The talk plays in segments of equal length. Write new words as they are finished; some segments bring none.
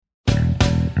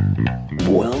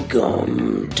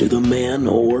Welcome to the Man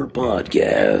Whore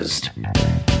Podcast.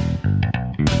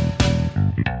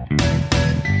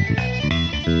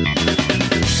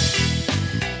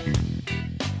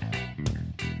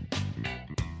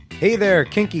 Hey there,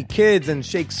 kinky kids and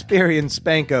Shakespearean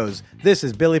spankos. This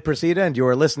is Billy Procida, and you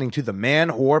are listening to the Man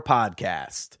Whore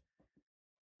Podcast.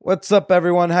 What's up,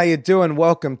 everyone? How you doing?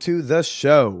 Welcome to the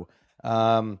show.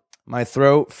 My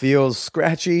throat feels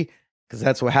scratchy because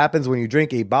that's what happens when you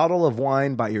drink a bottle of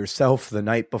wine by yourself the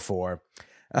night before.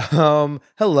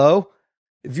 Hello.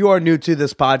 If you are new to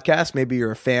this podcast, maybe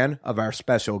you're a fan of our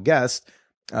special guest.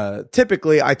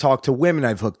 Typically, I talk to women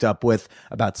I've hooked up with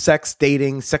about sex,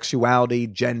 dating, sexuality,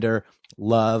 gender,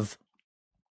 love.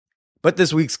 But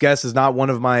this week's guest is not one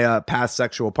of my past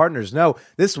sexual partners. No,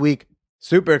 this week,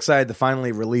 super excited to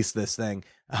finally release this thing.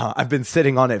 I've been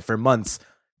sitting on it for months.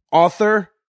 Author,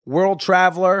 world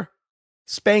traveler,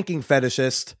 spanking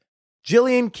fetishist,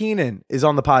 Jillian Keenan is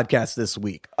on the podcast this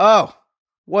week. Oh,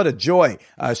 what a joy.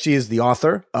 She is the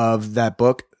author of that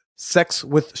book, Sex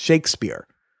with Shakespeare.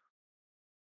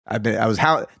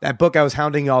 That book I was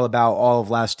hounding y'all about all of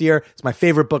last year. It's my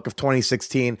favorite book of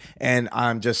 2016, and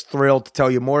I'm just thrilled to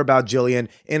tell you more about Jillian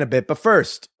in a bit. But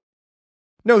first,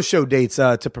 no show dates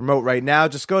to promote right now.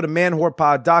 Just go to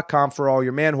manwhorepod.com for all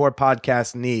your Man Whore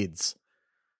podcast needs.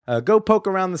 Go poke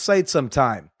around the site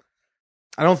sometime.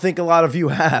 I don't think a lot of you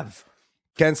have.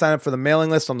 You can sign up for the mailing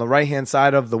list on the right-hand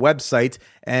side of the website,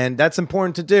 and that's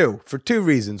important to do for two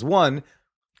reasons. One,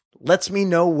 lets me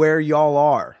know where y'all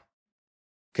are.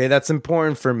 Okay, that's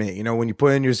important for me. You know, when you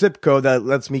put in your zip code, that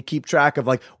lets me keep track of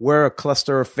like where a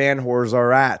cluster of fan whores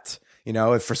are at. You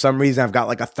know, if for some reason I've got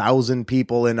like 1,000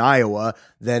 people in Iowa,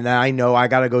 then I know I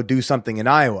got to go do something in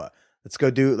Iowa.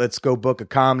 Let's go book a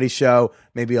comedy show,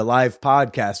 maybe a live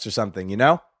podcast or something, you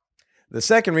know? The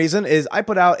second reason is I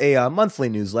put out a monthly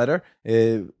newsletter,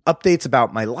 updates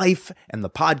about my life and the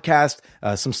podcast,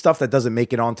 some stuff that doesn't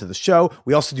make it onto the show.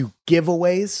 We also do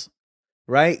giveaways.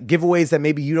 Right? Giveaways that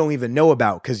maybe you don't even know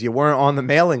about because you weren't on the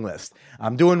mailing list.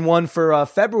 I'm doing one for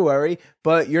February,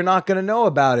 but you're not going to know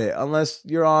about it unless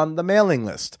you're on the mailing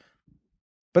list.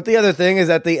 But the other thing is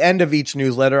at the end of each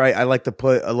newsletter, I like to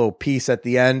put a little piece at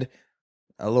the end,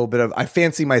 a little bit of, I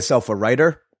fancy myself a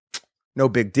writer. No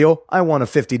big deal. I won a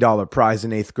 $50 prize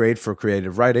in 8th grade for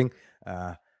creative writing.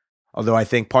 Although I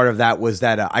think part of that was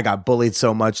that I got bullied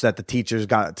so much that the teachers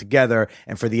got together,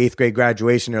 and for the 8th grade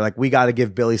graduation, they're like, we got to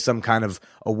give Billy some kind of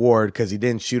award because he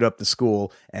didn't shoot up the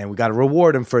school, and we got to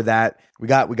reward him for that. We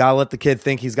got to let the kid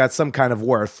think he's got some kind of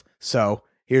worth. So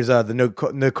here's the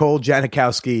Nicole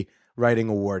Janikowski Writing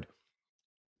Award.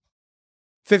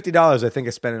 $50, I think I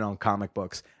spent it on comic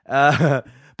books. But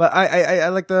I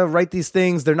like to write these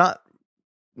things. They're not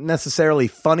necessarily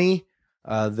funny.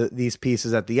 These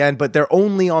pieces at the end, but they're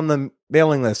only on the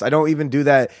mailing list. I don't even do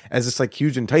that as this like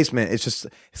huge enticement.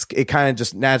 It kind of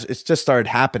just it's just started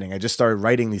happening. I just started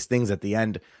writing these things at the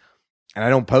end, and I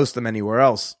don't post them anywhere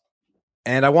else.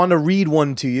 And I want to read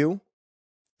one to you.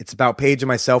 It's about Paige and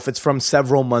myself. It's from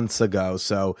several months ago,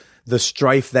 so the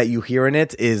strife that you hear in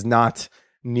it is not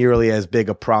nearly as big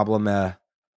a problem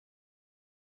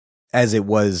as it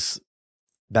was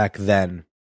back then.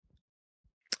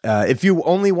 If you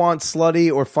only want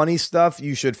slutty or funny stuff,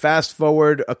 you should fast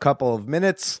forward a couple of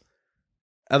minutes.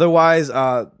 Otherwise,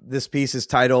 this piece is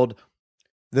titled,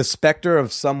 The Specter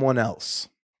of Someone Else.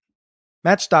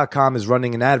 Match.com is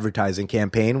running an advertising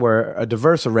campaign where a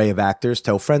diverse array of actors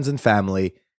tell friends and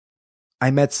family, I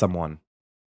met someone.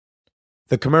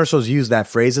 The commercials use that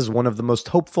phrase as one of the most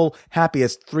hopeful,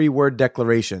 happiest 3-word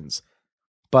declarations.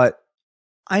 But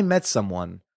I met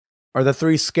someone are the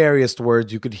 3 scariest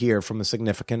words you could hear from a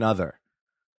significant other.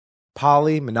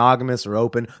 Poly, monogamous, or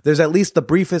open, there's at least the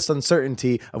briefest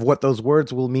uncertainty of what those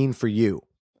words will mean for you.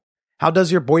 How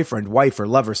does your boyfriend, wife, or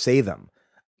lover say them?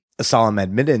 A solemn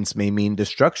admittance may mean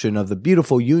destruction of the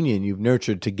beautiful union you've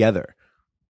nurtured together.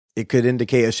 It could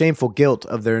indicate a shameful guilt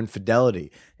of their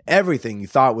infidelity. Everything you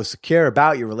thought was secure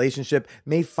about your relationship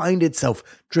may find itself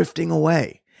drifting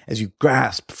away as you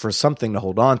grasp for something to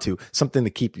hold on to, something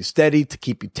to keep you steady, to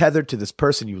keep you tethered to this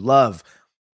person you love.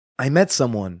 I met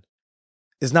someone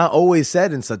is not always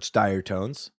said in such dire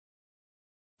tones.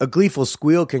 A gleeful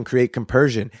squeal can create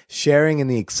compersion, sharing in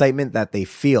the excitement that they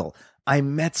feel. I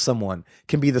met someone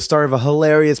can be the start of a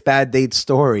hilarious bad date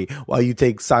story, while you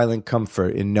take silent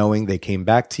comfort in knowing they came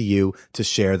back to you to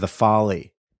share the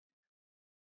folly.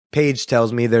 Paige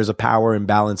tells me there's a power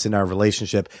imbalance in our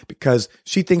relationship because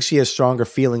she thinks she has stronger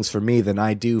feelings for me than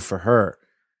I do for her.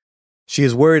 She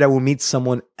is worried I will meet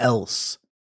someone else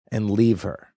and leave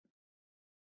her.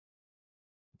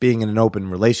 Being in an open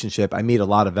relationship, I meet a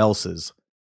lot of elses.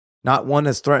 Not one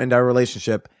has threatened our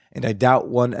relationship, and I doubt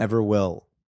one ever will.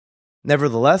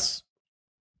 Nevertheless,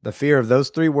 the fear of those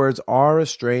 3 words are a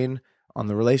strain on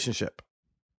the relationship.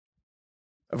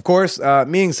 Of course,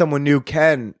 meeting someone new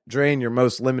can drain your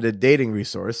most limited dating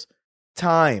resource,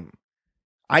 time.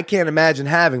 I can't imagine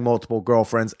having multiple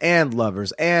girlfriends and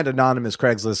lovers and anonymous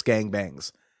Craigslist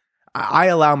gangbangs. I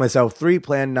allow myself 3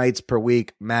 planned nights per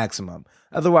week maximum.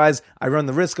 Otherwise, I run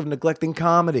the risk of neglecting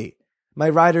comedy, my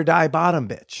ride or die bottom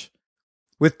bitch.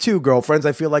 With 2 girlfriends,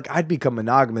 I feel like I'd become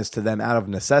monogamous to them out of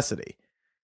necessity.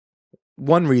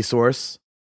 One resource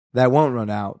that won't run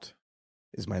out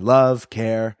is my love,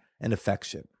 care, and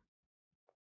affection.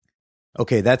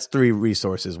 Okay, that's 3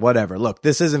 resources, whatever. Look,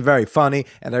 this isn't very funny,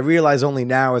 and I realize only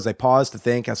now as I pause to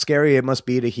think how scary it must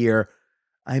be to hear,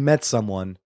 I met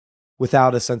someone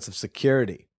without a sense of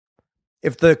security.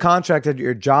 If the contract at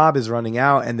your job is running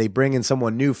out and they bring in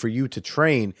someone new for you to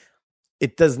train,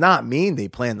 it does not mean they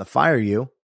plan to fire you.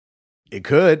 It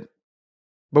could.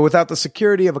 But without the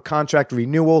security of a contract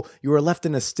renewal, you are left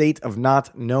in a state of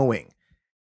not knowing.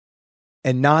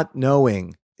 And not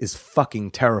knowing is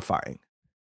fucking terrifying.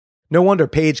 No wonder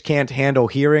Paige can't handle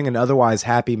hearing an otherwise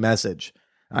happy message.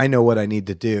 I know what I need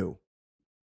to do.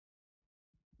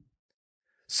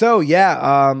 So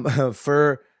yeah,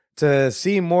 to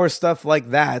see more stuff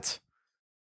like that,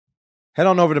 head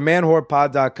on over to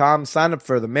manwhorepod.com, sign up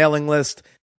for the mailing list.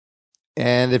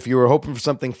 And if you were hoping for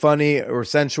something funny or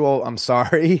sensual, I'm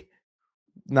sorry.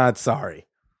 Not sorry.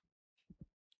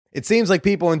 It seems like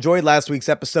people enjoyed last week's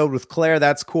episode with Claire.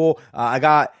 That's cool. I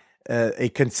got a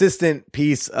consistent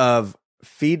piece of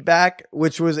feedback,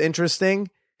 which was interesting.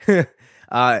 It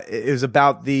was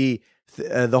about the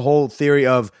whole theory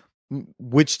of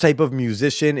which type of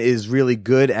musician is really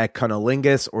good at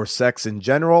cunnilingus or sex in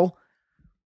general.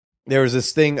 There was a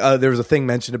thing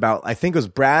mentioned about, I think it was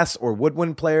brass or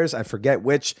woodwind players. I forget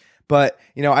which, but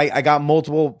I got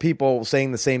multiple people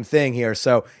saying the same thing here.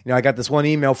 So, I got this one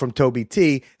email from Toby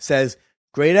T, says,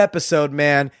 great episode,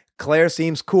 man. Claire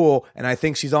seems cool, and I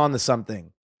think she's on to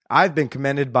something. I've been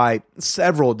commended by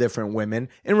several different women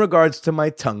in regards to my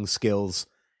tongue skills,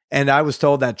 and I was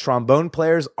told that trombone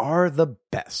players are the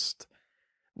best.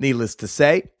 Needless to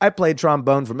say, I played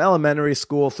trombone from elementary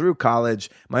school through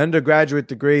college. My undergraduate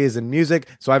degree is in music,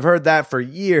 so I've heard that for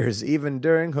years, even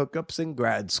during hookups in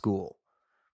grad school.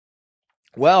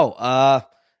 Well,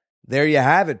 there you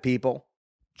have it, people.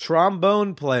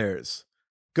 Trombone players.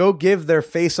 Go give their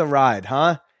face a ride,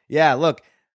 huh? Yeah, look,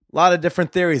 a lot of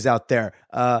different theories out there.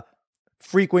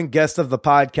 Frequent guest of the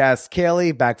podcast,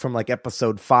 Kaylee, back from like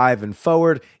episode 5 and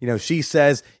forward. She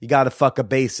says you got to fuck a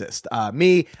bassist.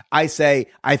 Me, I say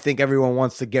I think everyone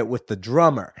wants to get with the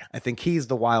drummer. I think he's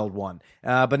the wild one.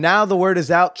 But now the word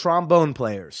is out, trombone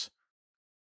players.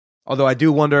 Although I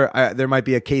do wonder, there might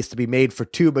be a case to be made for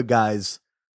tuba guys.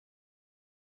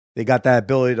 They got that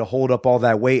ability to hold up all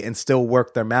that weight and still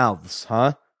work their mouths,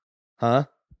 huh?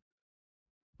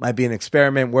 Might be an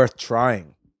experiment worth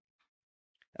trying.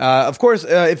 Of course,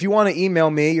 if you want to email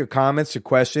me your comments, your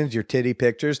questions, your titty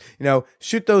pictures,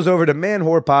 shoot those over to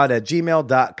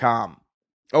manwhorepod@gmail.com.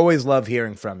 Always love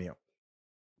hearing from you.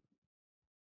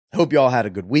 Hope you all had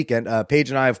a good weekend. Paige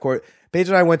and I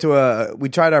we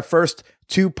tried our first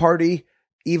 2-party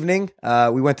evening.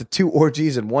 We went to 2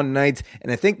 orgies in one night,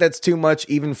 and I think that's too much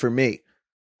even for me.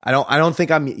 I don't think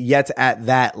I'm yet at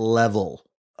that level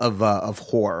of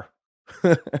whore.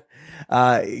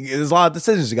 There's a lot of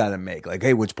decisions you got to make. Like,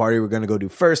 hey, which party we're going to go do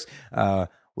first?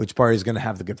 Which party is going to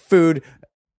have the good food?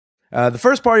 The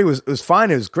first party was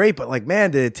fine. It was great, but like,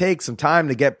 man, did it take some time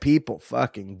to get people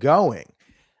fucking going?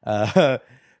 I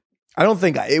don't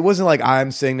think it wasn't like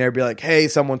I'm sitting there be like, hey,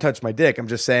 someone touched my dick. I'm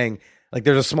just saying, like,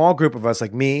 there's a small group of us,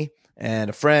 like me and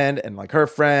a friend and like her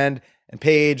friend and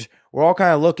Paige. We're all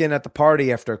kind of looking at the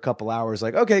party after a couple hours,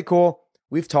 like, okay, cool.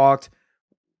 We've talked.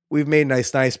 We've made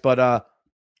nice, but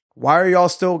why are y'all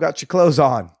still got your clothes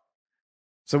on?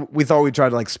 So we thought we'd try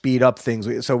to like speed up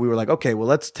things. So we were like, okay, well,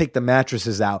 let's take the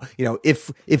mattresses out.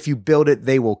 If you build it,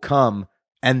 they will come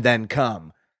and then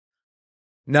come.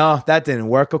 No, that didn't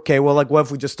work. Okay, well, like, what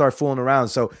if we just start fooling around?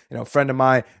 So, a friend of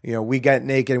mine, we get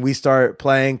naked and we start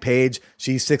playing. Paige,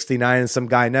 she's 69 and some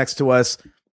guy next to us.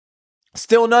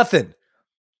 Still nothing.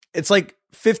 It's like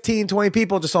 15, 20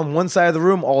 people just on one side of the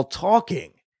room all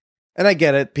talking. And I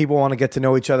get it. People want to get to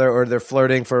know each other or they're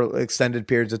flirting for extended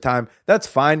periods of time. That's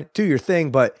fine. Do your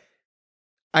thing. But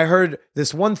I heard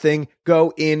this one thing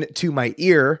go into my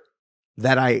ear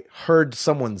that I heard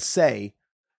someone say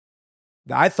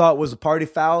that I thought was a party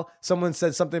foul. Someone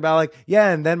said something about like,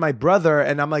 yeah, and then my brother.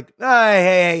 And I'm like,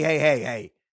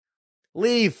 hey.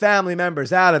 Leave family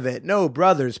members out of it. No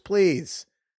brothers, please.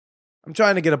 I'm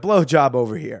trying to get a blowjob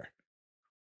over here.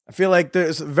 I feel like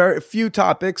there's very few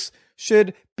topics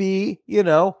should be,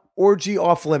 orgy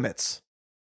off limits.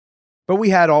 But we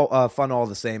had all fun all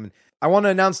the same. I want to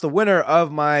announce the winner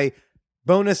of my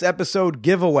bonus episode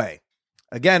giveaway.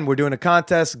 Again, we're doing a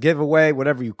contest, giveaway,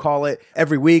 whatever you call it.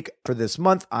 Every week for this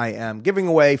month, I am giving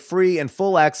away free and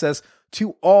full access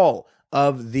to all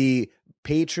of the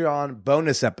Patreon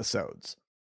bonus episodes.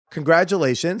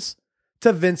 Congratulations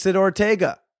to Vincent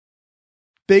Ortega.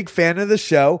 Big fan of the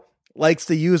show. Likes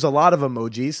to use a lot of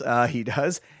emojis. He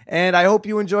does. And I hope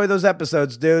you enjoy those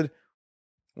episodes, dude.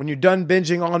 When you're done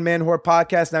binging on Man Whore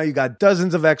Podcast, now you got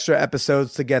dozens of extra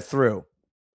episodes to get through.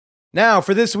 Now,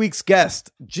 for this week's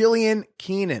guest, Jillian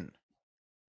Keenan.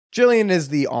 Jillian is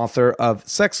the author of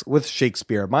Sex with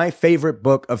Shakespeare, my favorite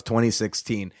book of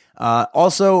 2016.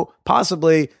 Also,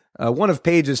 possibly one of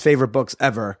Paige's favorite books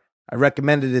ever. I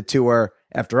recommended it to her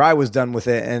after I was done with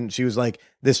it, and she was like,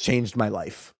 this changed my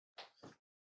life.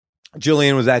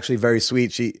 Jillian was actually very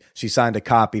sweet. She signed a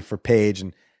copy for Paige,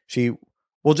 and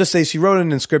we'll just say she wrote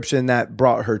an inscription that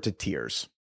brought her to tears.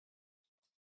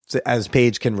 So, as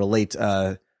Paige can relate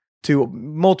to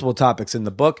multiple topics in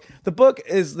the book. The book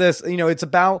is this, it's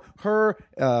about her,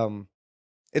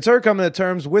 it's her coming to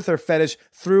terms with her fetish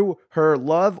through her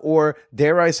love, or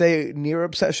dare I say near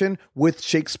obsession with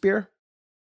Shakespeare.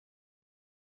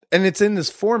 And it's in this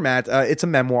format, it's a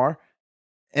memoir,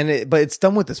 but it's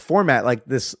done with this format, like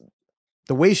this,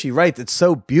 the way she writes, it's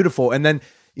so beautiful. And then,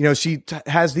 she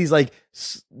has these, I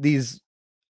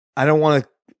don't want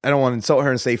to insult her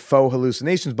and say faux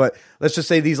hallucinations, but let's just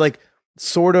say these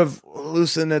sort of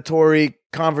hallucinatory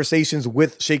conversations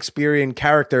with Shakespearean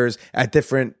characters at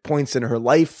different points in her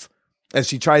life as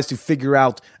she tries to figure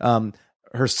out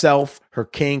herself, her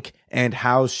kink, and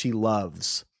how she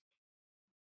loves.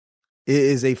 It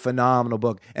is a phenomenal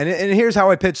book. And here's how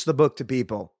I pitch the book to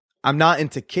people. I'm not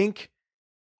into kink.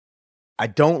 I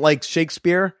don't like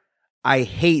Shakespeare. I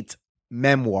hate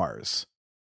memoirs.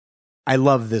 I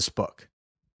love this book.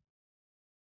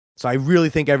 So I really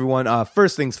think everyone,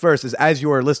 first things first, is as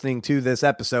you are listening to this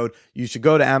episode, you should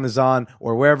go to Amazon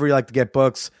or wherever you like to get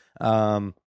books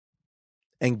and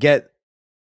get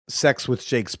Sex with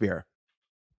Shakespeare.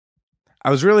 I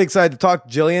was really excited to talk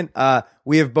to Jillian.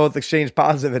 We have both exchanged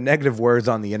positive and negative words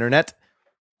on the internet.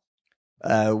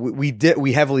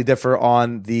 We heavily differ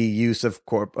on the use of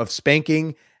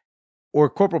spanking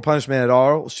or corporal punishment at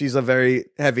all. She's a very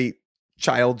heavy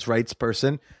child's rights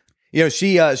person.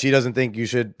 She doesn't think you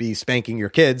should be spanking your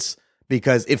kids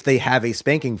because if they have a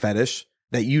spanking fetish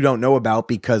that you don't know about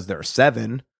because they're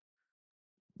 7,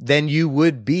 then you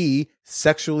would be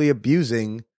sexually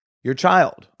abusing your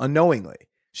child unknowingly.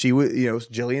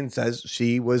 Jillian says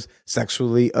she was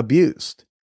sexually abused.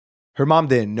 Her mom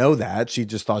didn't know that. She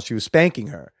just thought she was spanking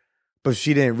her, but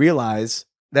she didn't realize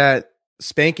that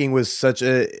spanking was such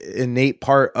an innate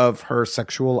part of her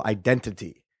sexual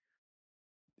identity.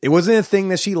 It wasn't a thing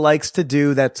that she likes to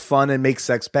do that's fun and makes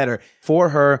sex better. For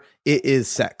her, it is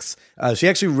sex. She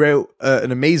actually wrote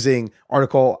an amazing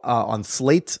article on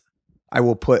Slate. I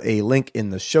will put a link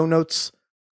in the show notes.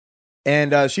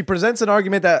 And she presents an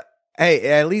argument that, hey,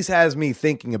 it at least has me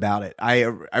thinking about it. I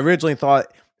originally thought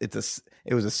it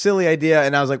was a silly idea,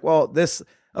 and I was like, well, that's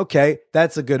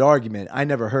a good argument. I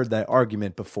never heard that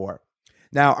argument before.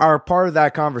 Now, our part of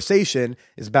that conversation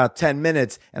is about 10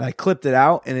 minutes, and I clipped it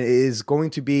out, and it is going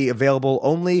to be available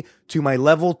only to my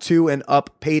level 2 and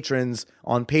up patrons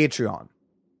on Patreon.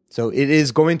 So it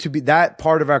is going to be, that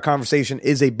part of our conversation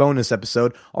is a bonus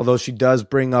episode, although she does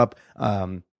bring up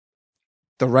the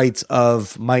rights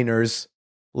of minors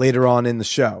later on in the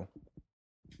show.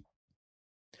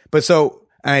 But so,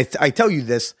 and I tell you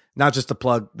this, not just to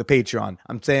plug the Patreon.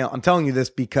 I'm telling you this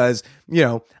because,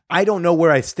 I don't know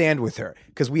where I stand with her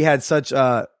because we had such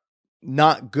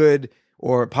not good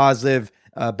or positive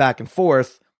back and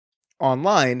forth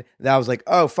online that I was like,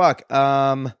 oh, fuck.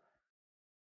 Are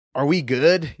we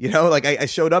good? I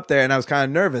showed up there and I was kind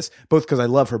of nervous, both because I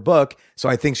love her book. So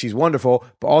I think she's wonderful,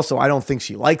 but also I don't think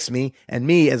she likes me, and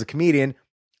me as a comedian,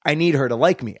 I need her to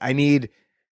like me.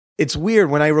 It's weird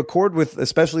when I record with,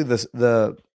 especially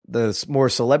the more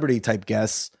celebrity type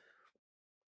guests,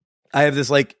 I have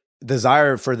this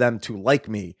desire for them to like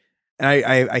me. And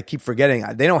I keep forgetting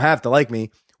they don't have to like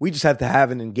me. We just have to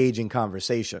have an engaging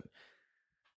conversation.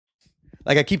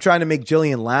 I keep trying to make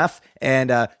Jillian laugh,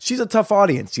 and she's a tough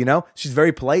audience, she's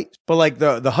very polite, but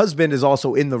the husband is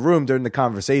also in the room during the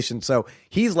conversation. So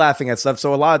he's laughing at stuff.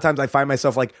 So a lot of times I find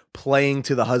myself playing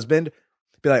to the husband,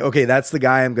 be like, okay, that's the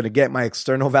guy I'm going to get my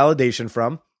external validation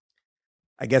from.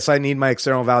 I guess I need my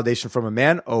external validation from a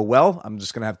man. Oh, well, I'm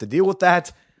just going to have to deal with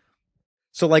that.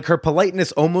 So like her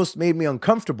politeness almost made me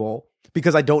uncomfortable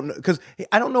because I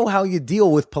don't know how you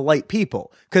deal with polite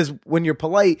people. Because when you're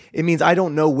polite, it means I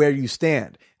don't know where you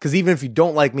stand. Because even if you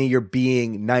don't like me, you're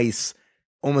being nice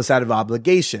almost out of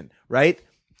obligation, right?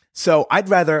 So I'd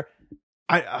rather,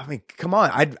 I mean, come on.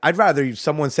 I'd rather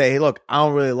someone say, hey, look, I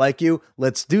don't really like you.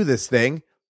 Let's do this thing.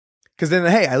 Because then,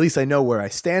 hey, at least I know where I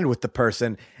stand with the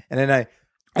person. And then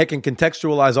I can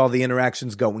contextualize all the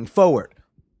interactions going forward.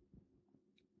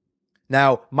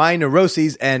 Now, my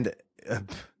neuroses and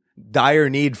dire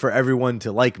need for everyone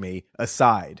to like me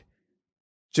aside,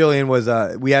 Jillian was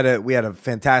we had a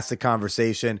fantastic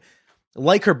conversation.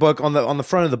 Like her book, on the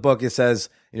front of the book, it says,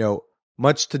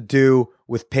 much to do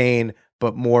with pain,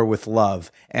 but more with love.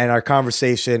 And our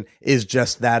conversation is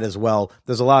just that as well.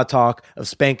 There's a lot of talk of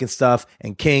spanking stuff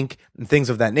and kink and things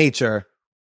of that nature.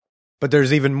 But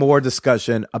there's even more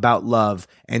discussion about love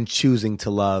and choosing to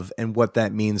love and what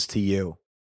that means to you.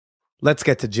 Let's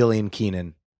get to Jillian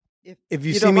Keenan. If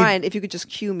you don't mind, if you could just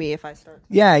cue me if I start.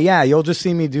 Yeah. You'll just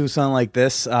see me do something like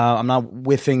this. I'm not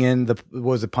whiffing in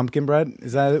pumpkin bread?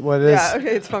 Is that what it is? Yeah,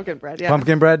 okay, it's pumpkin bread. Yeah.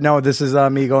 Pumpkin bread? No, this is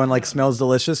me going like smells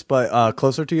delicious, but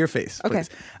closer to your face, please.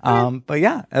 Okay. But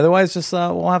yeah, otherwise just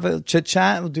we'll have a chit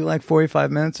chat. We'll do like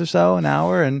 45 minutes or so, an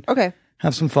hour, and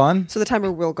have some fun. So the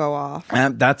timer will go off.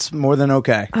 That's more than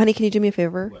okay. Honey, can you do me a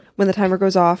favor? What? When the timer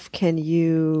goes off, can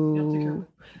you...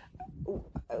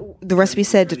 The recipe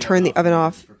said to turn the oven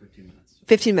off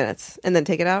 15 minutes and then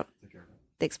take it out.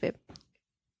 Thanks, babe.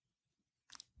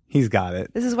 He's got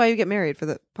it. This is why you get married, for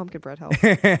the pumpkin bread help.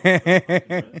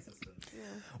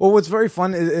 Well, what's very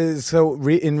fun is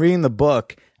in reading the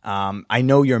book, I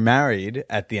know you're married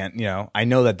at the end. I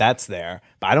know that's there,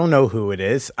 but I don't know who it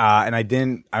is, and I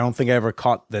don't think I ever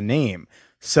caught the name.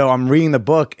 So I'm reading the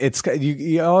book. It's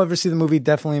you all ever see the movie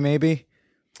Definitely Maybe?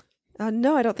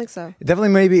 No, I don't think so. Definitely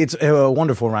Maybe. It's a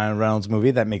wonderful Ryan Reynolds movie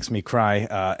that makes me cry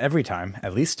every time,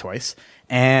 at least twice.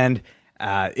 And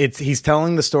he's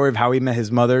telling the story of how he met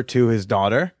his mother to his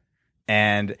daughter.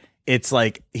 And it's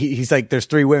like, he's like, there's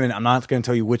 3 women. I'm not going to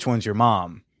tell you which one's your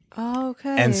mom. Oh,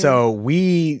 okay. And so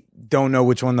we don't know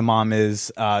which one the mom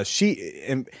is.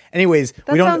 Anyways.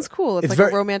 That sounds cool. It's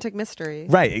like a romantic mystery.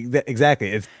 Right,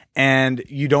 exactly. And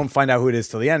you don't find out who it is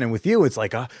till the end. And with you, it's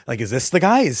like, is this the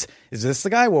guy? Is this the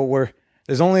guy? Well,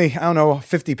 there's only,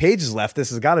 50 pages left. This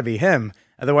has got to be him.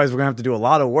 Otherwise, we're going to have to do a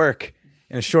lot of work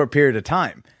in a short period of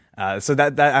time. So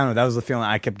that I don't know, that was the feeling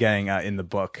I kept getting in the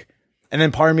book. And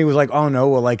then part of me was like, oh no,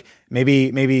 well, like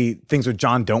maybe things with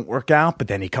John don't work out, but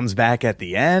then he comes back at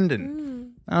the end,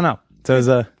 and I don't know.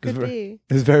 So it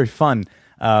was very fun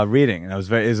reading. And it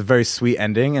was a very sweet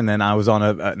ending. And then I was on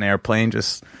an airplane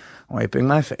just wiping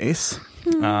my face.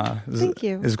 Thank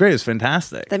you. It was great. It was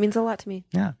fantastic. That means a lot to me.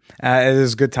 Yeah. It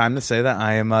is a good time to say that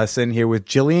I am sitting here with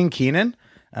Jillian Keenan,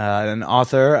 an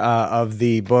author of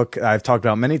the book I've talked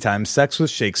about many times, Sex with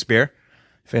Shakespeare.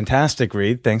 Fantastic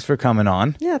read. Thanks for coming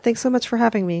on. Yeah, thanks so much for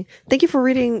having me. Thank you for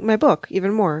reading my book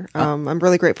even more. I'm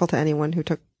really grateful to anyone who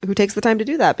takes the time to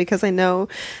do that, because I know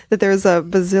that there's a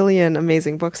bazillion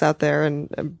amazing books out there and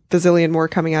a bazillion more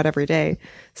coming out every day.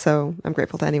 So I'm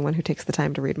grateful to anyone who takes the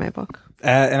time to read my book.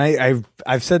 And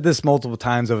I've said this multiple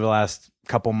times over the last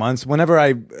couple months. Whenever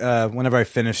I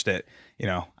finished it,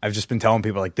 I've just been telling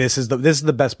people like this is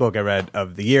the best book I read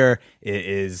of the year. It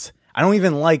is. I don't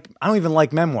even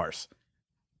like memoirs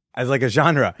as like a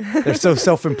genre. They're so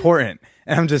self-important.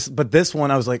 And but this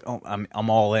one I was like, oh, I'm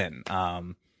all in.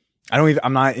 I'm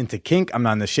not into kink. I'm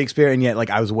not into Shakespeare. And yet like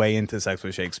I was way into Sex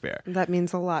with Shakespeare. That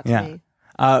means a lot to me.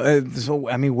 So,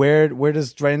 I mean, where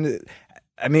does Ryan,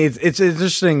 I mean, it's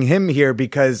interesting him here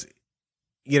because,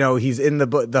 he's in the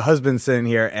book, the husband's sitting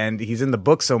here and he's in the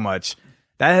book so much.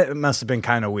 That must have been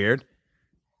kind of weird.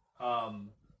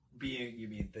 You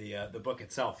mean the book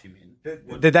itself? You mean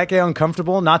did that get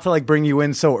uncomfortable? Not to like bring you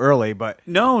in so early, but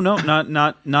no,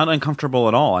 not uncomfortable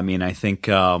at all. I mean, I think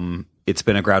it's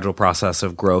been a gradual process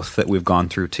of growth that we've gone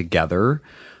through together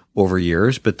over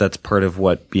years. But that's part of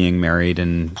what being married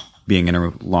and being in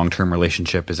a long-term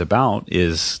relationship is about.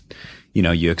 Is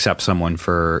you accept someone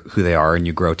for who they are and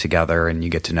you grow together and you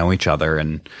get to know each other.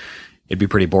 And it'd be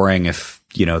pretty boring if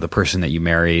the person that you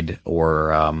married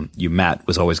or you met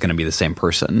was always going to be the same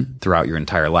person throughout your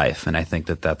entire life. And I think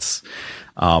that's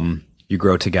you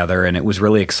grow together. And it was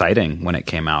really exciting when it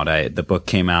came out. The book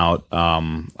came out.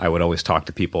 I would always talk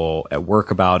to people at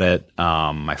work about it,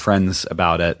 my friends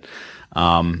about it.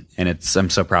 And I'm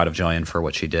so proud of Jillian for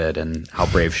what she did and how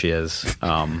brave she is.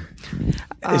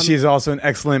 She's also an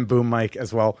excellent boom mic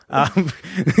as well.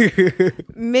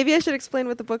 Maybe I should explain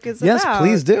what the book is Yes, about.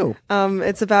 please do.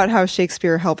 It's about how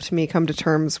Shakespeare helped me come to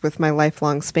terms with my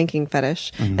lifelong spanking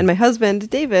fetish. And my husband,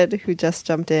 David, who just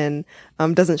jumped in,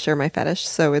 doesn't share my fetish.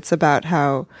 So it's about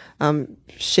how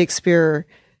Shakespeare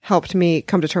helped me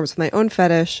come to terms with my own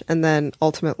fetish and then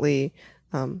ultimately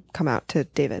come out to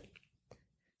David.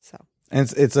 So,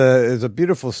 And it's a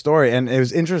beautiful story. And it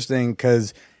was interesting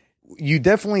because you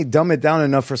definitely dumb it down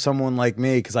enough for someone like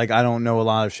me, because like I don't know a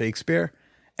lot of Shakespeare,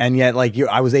 and yet like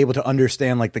I was able to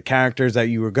understand like the characters that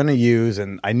you were going to use,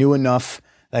 and I knew enough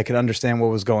that I could understand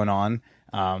what was going on.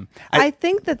 I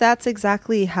think that that's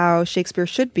exactly how Shakespeare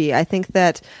should be. I think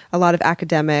that a lot of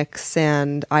academics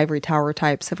and ivory tower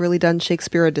types have really done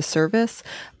Shakespeare a disservice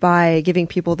by giving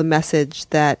people the message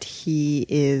that he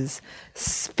is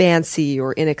fancy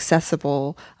or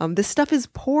inaccessible. This stuff is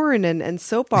porn and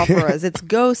soap operas. It's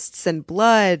ghosts and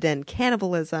blood and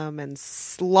cannibalism and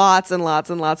lots and lots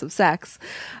and lots of sex.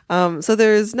 So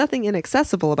there's nothing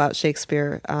inaccessible about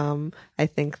Shakespeare. I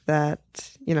think that,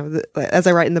 as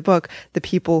I write in the book, the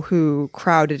people who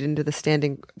crowded into the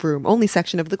standing room only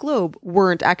section of the globe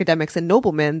weren't academics and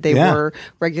noblemen. They were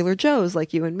regular Joes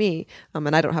like you and me.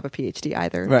 And I don't have a PhD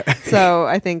either. Right. So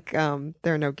I think there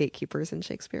are no gatekeepers in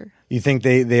Shakespeare. You think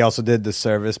they also did the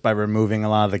service by removing a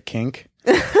lot of the kink?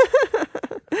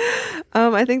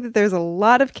 I think that there's a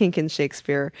lot of kink in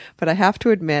Shakespeare, but I have to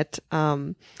admit,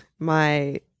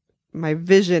 my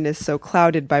vision is so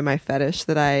clouded by my fetish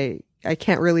that I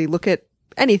can't really look at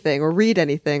anything or read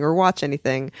anything or watch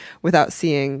anything without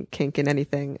seeing kink in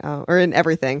anything or in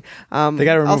everything. They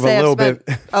got to remove a little bit.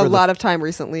 A lot of time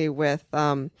recently with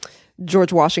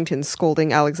George Washington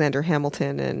scolding Alexander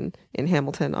Hamilton in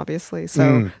Hamilton, obviously.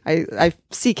 So I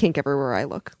see kink everywhere I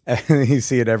look. You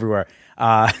see it everywhere.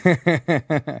 I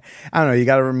don't know. You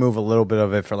got to remove a little bit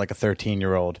of it for like a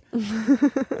 13-year-old.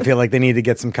 I feel like they need to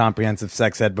get some comprehensive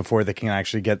sex ed before they can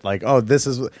actually get like, oh, this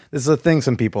is a thing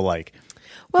some people like.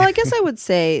 Well, I guess I would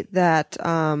say that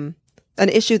an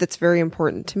issue that's very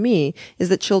important to me is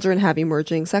that children have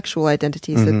emerging sexual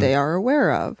identities that they are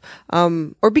aware of,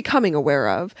 or becoming aware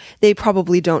of. They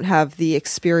probably don't have the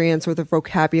experience or the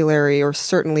vocabulary or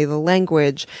certainly the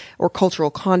language or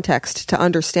cultural context to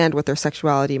understand what their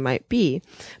sexuality might be.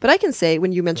 But I can say,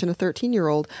 when you mention a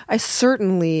 13-year-old, I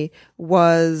certainly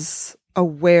was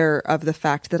aware of the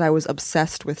fact that I was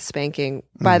obsessed with spanking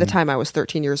by the time I was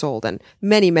 13 years old and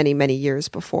many, many, many years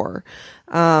before.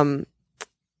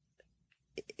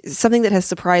 Something that has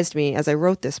surprised me as I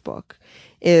wrote this book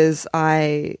is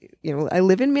I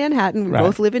live in Manhattan. We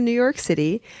both live in New York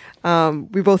City.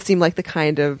 We both seem like the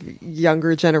kind of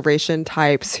younger generation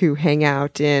types who hang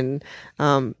out in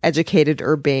educated,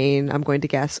 urbane, I'm going to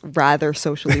guess, rather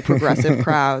socially progressive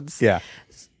crowds. Yeah.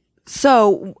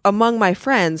 So among my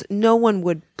friends, no one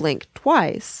would blink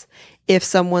twice if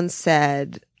someone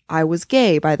said I was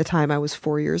gay by the time I was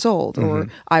 4 years old, or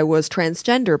I was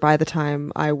transgender by the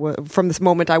time from this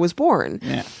moment I was born.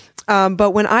 Yeah.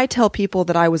 But when I tell people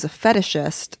that I was a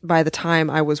fetishist by the time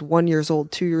I was 1 year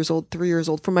old, 2 years old, 3 years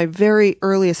old, from my very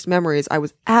earliest memories, I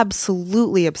was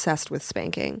absolutely obsessed with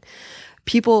spanking.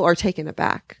 People are taken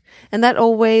aback. And that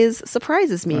always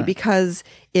surprises me because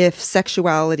if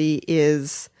sexuality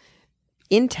is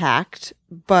intact,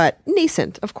 but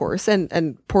nascent, of course,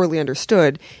 and poorly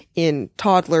understood in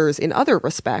toddlers in other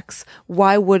respects,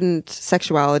 why wouldn't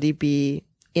sexuality be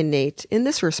innate in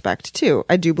this respect too?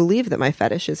 I do believe that my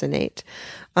fetish is innate.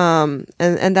 And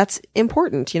that's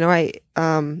important. I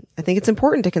think it's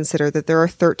important to consider that there are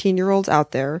 13-year-olds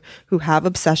out there who have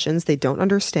obsessions they don't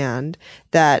understand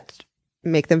that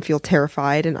make them feel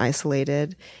terrified and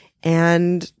isolated.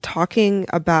 And talking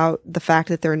about the fact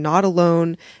that they're not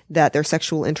alone, that their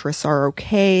sexual interests are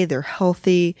okay, they're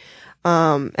healthy,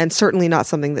 and certainly not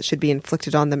something that should be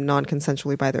inflicted on them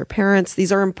non-consensually by their parents.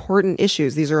 These are important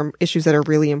issues. These are issues that are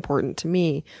really important to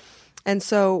me. And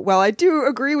so, while I do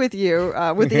agree with you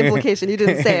with the implication, you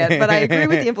didn't say it, but I agree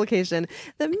with the implication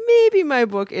that maybe my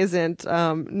book isn't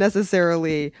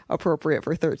necessarily appropriate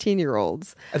for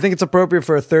 13-year-olds. I think it's appropriate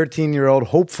for a 13-year-old,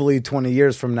 hopefully 20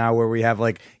 years from now, where we have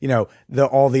like,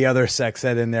 all the other sex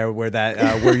ed in there where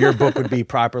that where your book would be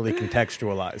properly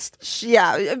contextualized.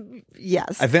 Yeah.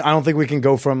 Yes. I don't think we can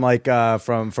go from like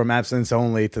from abstinence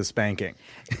only to spanking.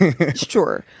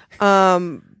 Sure.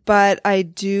 But I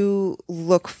do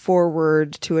look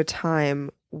forward to a time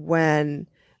when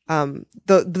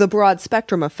the broad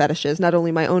spectrum of fetishes, not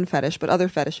only my own fetish, but other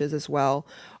fetishes as well,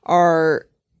 are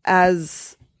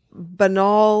as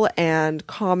banal and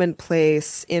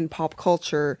commonplace in pop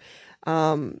culture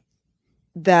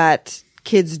that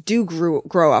kids do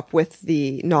grow up with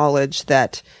the knowledge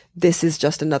that this is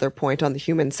just another point on the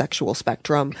human sexual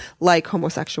spectrum, like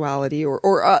homosexuality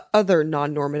or other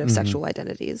non-normative sexual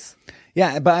identities.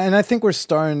 Yeah, and I think we're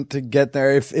starting to get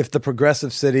there. If the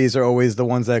progressive cities are always the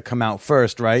ones that come out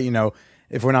first, right? You know,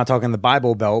 if we're not talking the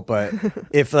Bible Belt, but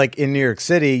if like in New York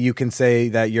City, you can say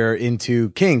that you're into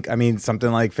kink. I mean,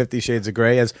 something like 50 Shades of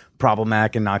Grey, as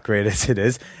problematic and not great as it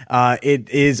is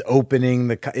it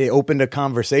opened a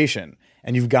conversation,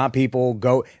 and you've got people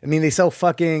go. I mean, they sell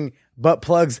fucking butt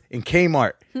plugs in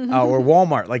Kmart or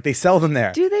Walmart. Like they sell them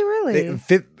there. Do they really?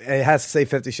 It has to say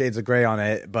 50 Shades of Grey on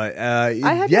it, but I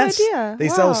had no idea. They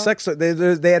sell sex.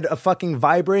 They had a fucking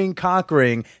vibrating cock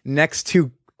ring next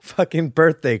to fucking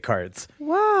birthday cards.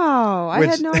 Wow, I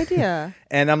had no idea.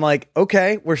 And I'm like,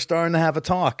 okay, we're starting to have a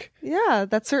talk. Yeah,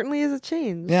 that certainly is a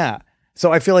change. Yeah.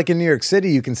 So I feel like in New York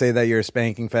City, you can say that you're a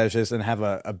spanking fetishist and have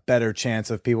a better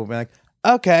chance of people being like,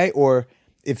 okay. Or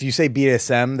if you say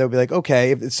BDSM, they'll be like,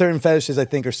 okay. If certain fetishes, I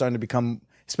think, are starting to become,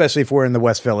 especially if we're in the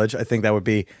West Village, I think that would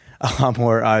be a lot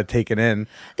more taken in.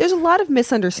 There's a lot of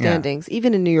misunderstandings,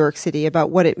 even in New York City, about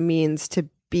what it means to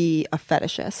be a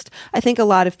fetishist. I think a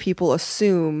lot of people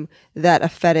assume that a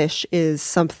fetish is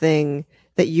something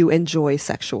that you enjoy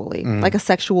sexually, like a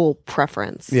sexual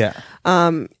preference. Yeah.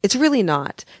 It's really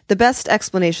not. The best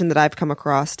explanation that I've come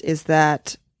across is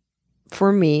that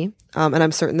for me, and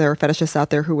I'm certain there are fetishists out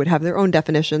there who would have their own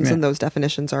definitions, and those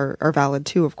definitions are valid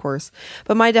too, of course.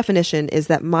 But my definition is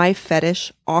that my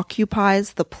fetish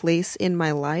occupies the place in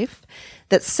my life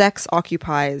that sex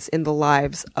occupies in the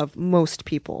lives of most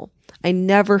people. I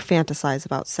never fantasize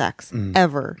about sex,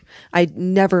 ever. I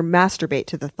never masturbate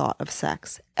to the thought of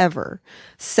sex, ever.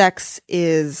 Sex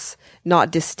is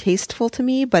not distasteful to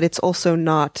me, but it's also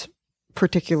not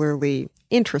particularly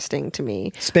interesting to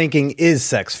me. Spanking is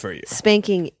sex for you.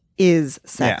 Spanking is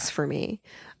sex for me.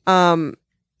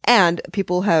 And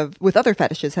people with other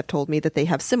fetishes have told me that they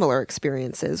have similar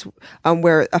experiences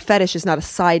where a fetish is not a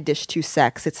side dish to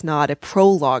sex. It's not a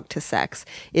prologue to sex.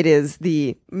 It is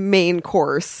the main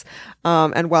course.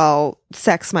 And while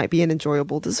sex might be an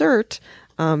enjoyable dessert,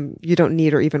 you don't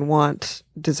need or even want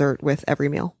dessert with every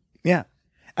meal. Yeah.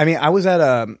 I mean, I was at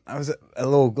a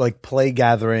little like play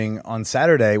gathering on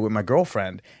Saturday with my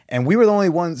girlfriend, and we were the only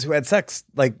ones who had sex,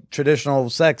 like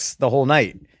traditional sex, the whole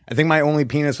night. I think my only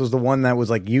penis was the one that was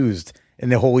like used in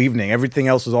the whole evening. Everything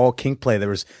else was all kink play. There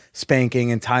was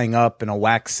spanking and tying up and a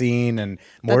wax scene and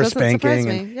more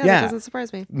spanking. That doesn't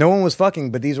surprise me. No one was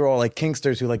fucking, but these were all like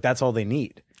kinksters who like that's all they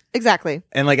need. Exactly.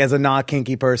 And like as a not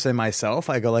kinky person myself,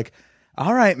 I go like,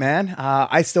 all right, man.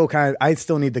 I still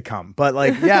need to come, but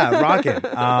like, yeah, rock it.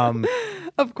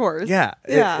 Of course. Yeah.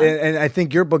 And I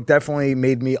think your book definitely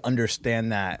made me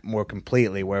understand that more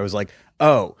completely, where it was like,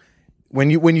 oh, when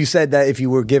you said that if you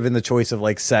were given the choice of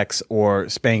like sex or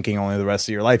spanking only the rest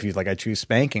of your life, you'd like, I choose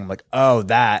spanking. I'm like, oh,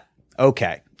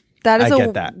 okay. That is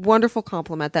a wonderful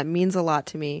compliment. That means a lot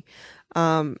to me.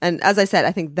 And as I said,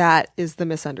 I think that is the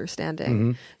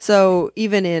misunderstanding. So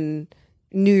even in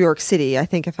New York City, I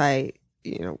think if I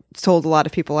told a lot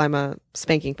of people I'm a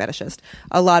spanking fetishist,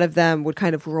 a lot of them would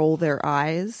kind of roll their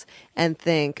eyes and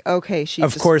think, okay, she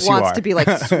just wants to be like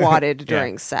swatted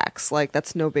during sex. Like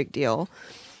that's no big deal.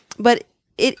 But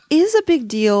it is a big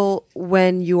deal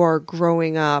when you are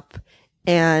growing up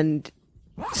and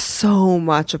so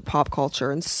much of pop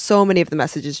culture and so many of the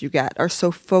messages you get are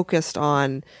so focused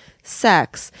on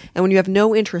sex. And when you have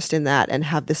no interest in that and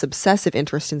have this obsessive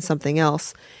interest in something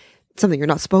else, something you're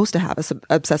not supposed to have an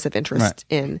obsessive interest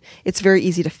in, it's very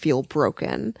easy to feel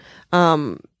broken.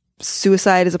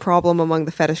 Suicide is a problem among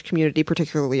the fetish community,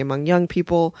 particularly among young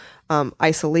people.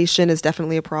 Isolation is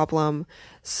definitely a problem.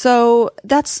 So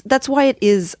that's why it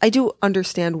is. I do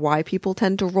understand why people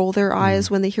tend to roll their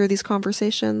eyes when they hear these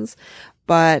conversations,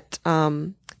 but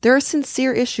there are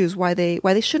sincere issues why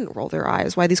they shouldn't roll their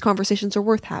eyes, why these conversations are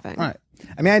worth having. Right.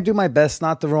 I mean, I do my best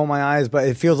not to roll my eyes, but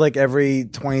it feels like every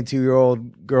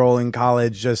 22-year-old girl in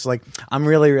college just like, I'm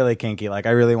really, really kinky. Like,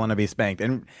 I really want to be spanked.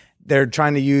 And they're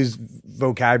trying to use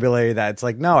vocabulary that's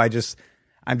like, no, I just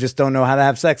don't know how to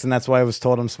have sex. And that's why I was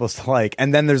told I'm supposed to like.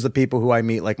 And then there's the people who I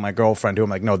meet, like my girlfriend, who I'm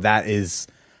like, no, that is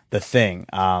the thing.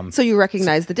 So you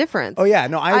recognize the difference. Oh, yeah.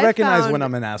 No, I recognize when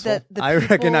I'm an asshole. I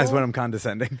recognize when I'm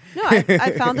condescending. No,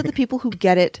 I found that the people who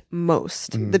get it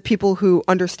most, the people who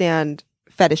understand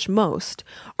fetish most,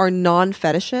 are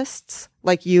non-fetishists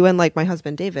like you and like my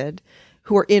husband David,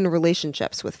 who are in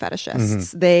relationships with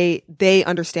fetishists. They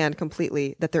understand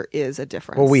completely that there is a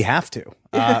difference. Well, we have to.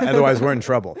 Otherwise, we're in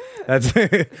trouble. That's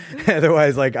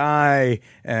otherwise, like I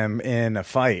am in a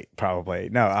fight, probably.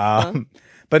 No.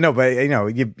 But no, but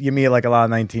you meet like a lot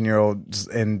of 19-year-olds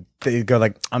and they go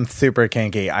like, I'm super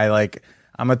kinky. I'm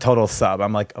a total sub.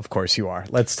 I'm like, of course you are.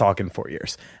 Let's talk in 4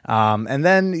 years. And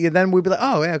then we'd be like,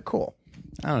 oh yeah, cool.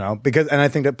 I don't know. And I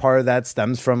think that part of that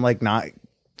stems from like not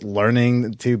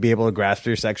learning to be able to grasp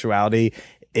your sexuality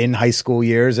in high school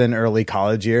years and early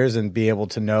college years and be able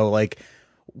to know like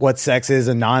what sex is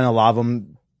and not. And a lot of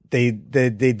them, they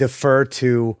defer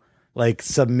to like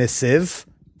submissive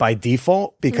by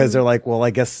default because they're like, well, I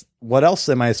guess what else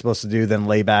am I supposed to do than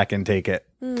lay back and take it?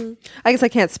 I guess I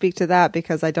can't speak to that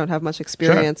because I don't have much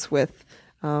experience with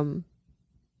the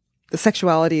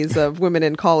sexualities of women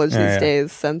in college these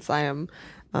days since I am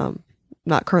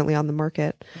not currently on the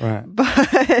market. Right.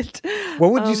 But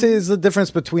what would you say is the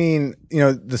difference between,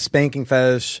 the spanking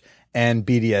fetish and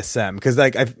BDSM? Because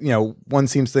like one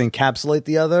seems to encapsulate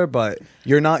the other, but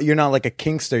you're not like a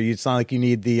kinkster. It's not like you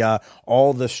need the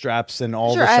all the straps and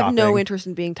all the shopping. I have no interest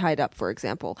in being tied up, for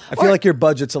example. I feel like your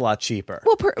budget's a lot cheaper.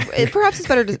 Well, perhaps it's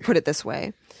better to put it this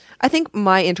way. I think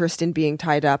my interest in being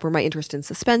tied up, or my interest in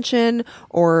suspension,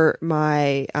 or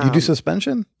my you do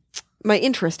suspension? My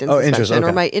interest in suspension,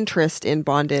 or my interest in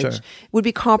bondage would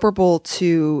be comparable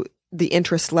to the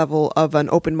interest level of an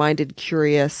open-minded,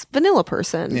 curious, vanilla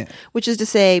person, which is to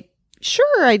say,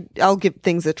 sure, I'll give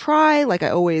things a try. Like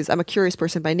I'm a curious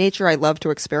person by nature. I love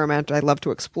to experiment. I love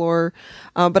to explore.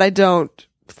 But I don't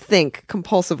think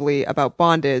compulsively about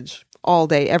bondage all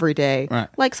day, every day,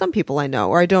 like some people I know,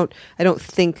 or I don't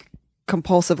think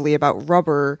compulsively about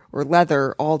rubber or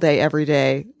leather all day, every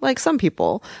day, like some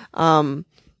people.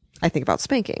 I think about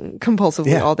spanking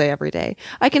compulsively all day, every day.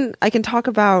 I can talk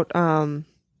about,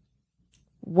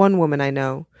 one woman I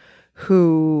know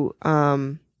who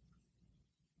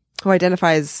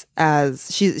identifies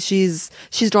as she's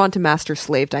drawn to master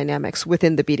slave dynamics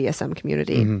within the BDSM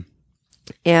community,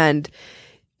 and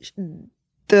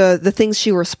the things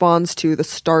she responds to, the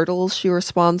startles she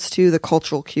responds to, the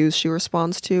cultural cues she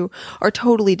responds to are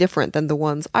totally different than the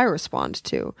ones I respond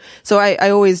to. So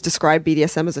I always describe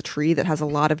BDSM as a tree that has a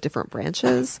lot of different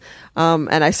branches,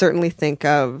 and I certainly think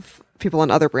of people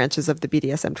on other branches of the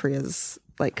BDSM tree as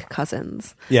like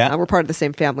cousins. Yeah. We're part of the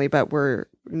same family, but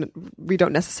we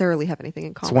don't necessarily have anything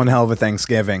in common. It's one hell of a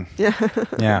Thanksgiving. Yeah.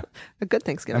 Yeah. A good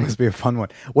Thanksgiving. That must be a fun one.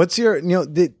 What's your,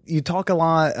 you talk a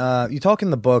lot, you talk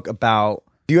in the book about,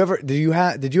 did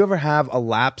you ever have a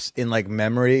lapse in like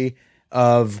memory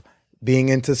of being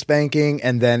into spanking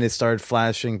and then it started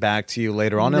flashing back to you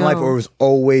later on in life, or it was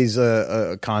always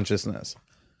a consciousness?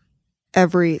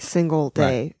 Every single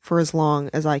day for as long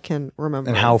as I can remember.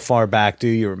 And how far back do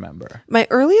you remember? My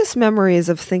earliest memories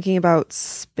of thinking about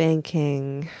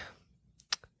spanking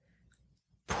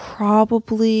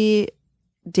probably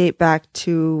date back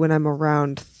to when I'm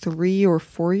around 3 or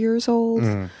 4 years old.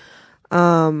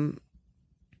 I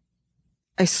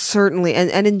certainly,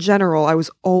 and in general, I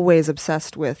was always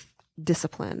obsessed with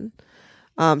discipline.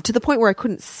 To the point where I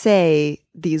couldn't say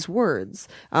these words.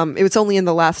 It was only in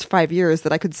the last 5 years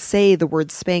that I could say the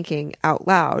word spanking out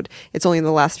loud. It's only in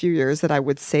the last few years that I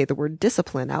would say the word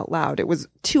discipline out loud. It was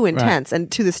too intense.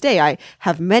 And to this day, I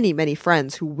have many, many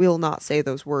friends who will not say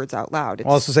those words out loud.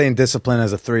 Also saying discipline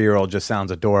as a 3-year-old just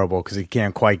sounds adorable because you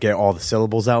can't quite get all the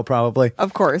syllables out probably.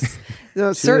 Of course.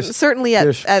 Certainly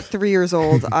at 3 years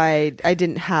old, I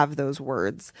didn't have those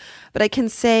words. But I can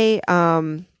say...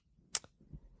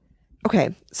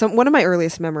 Okay, so one of my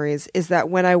earliest memories is that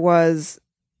when I'm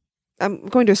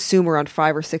going to assume around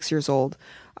 5 or 6 years old,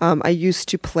 I used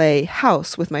to play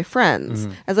house with my friends,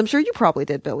 as I'm sure you probably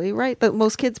did, Billy, right? But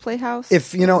most kids play house.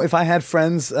 If I had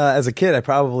friends as a kid, I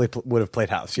probably would have played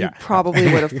house. Yeah, you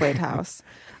probably would have played house.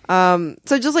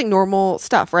 So just like normal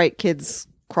stuff, right? Kids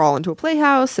crawl into a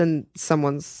playhouse, and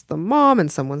someone's the mom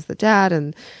and someone's the dad,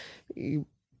 and you,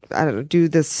 I don't know, do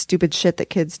this stupid shit that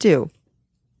kids do.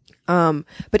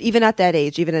 But even at that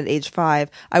age, even at age 5,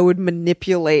 I would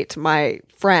manipulate my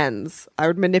friends. I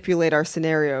would manipulate our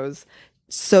scenarios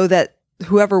so that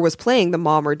whoever was playing, the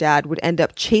mom or dad, would end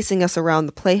up chasing us around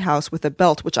the playhouse with a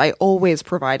belt, which I always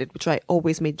provided, which I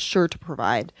always made sure to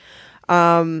provide,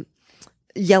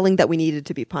 yelling that we needed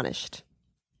to be punished.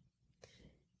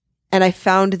 And I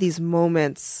found these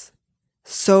moments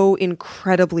so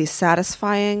incredibly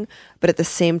satisfying, but at the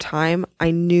same time,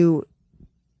 I knew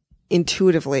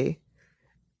intuitively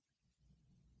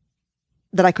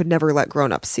that I could never let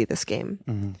grown-ups see this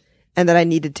game, and that I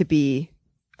needed to be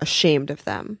ashamed of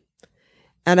them.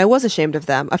 And I was ashamed of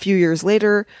them. A few years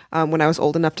later, when I was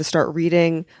old enough to start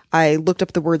reading, I looked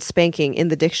up the word spanking in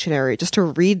the dictionary just to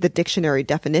read the dictionary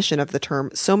definition of the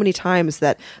term so many times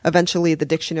that eventually the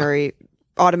dictionary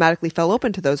automatically fell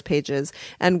open to those pages.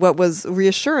 And what was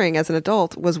reassuring as an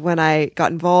adult was when I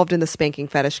got involved in the spanking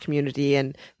fetish community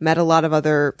and met a lot of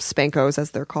other spankos,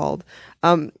 as they're called,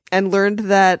 and learned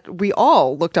that we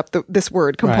all looked up this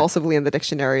word compulsively in the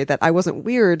dictionary, that I wasn't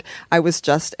weird. I was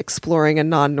just exploring a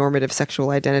non-normative sexual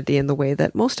identity in the way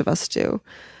that most of us do.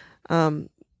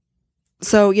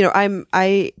 So,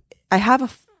 I have a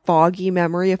foggy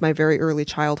memory of my very early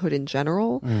childhood in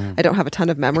general. I don't have a ton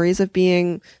of memories of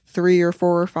being 3 or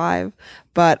 4 or 5,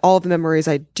 but all of the memories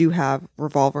I do have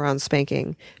revolve around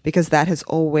spanking, because that has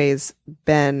always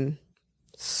been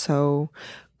so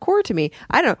core to me.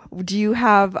 I don't know. Do you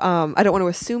have, I don't want to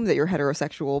assume that you're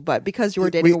heterosexual, but because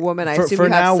you're dating a woman, I assume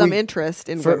you have some interest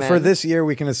in women. For this year,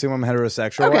 we can assume I'm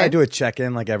heterosexual. Okay. I do a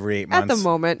check-in like every 8 months. At the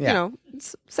moment,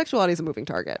 sexuality is a moving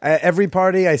target. Every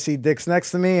party, I see dicks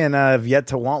next to me, and I've yet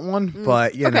to want one,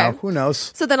 but you know, who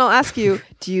knows? So then I'll ask you,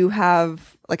 do you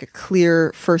have like a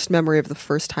clear first memory of the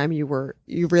first time you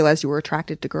realized you were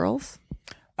attracted to girls?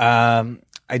 I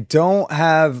don't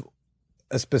have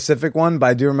a specific one, but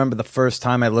I do remember the first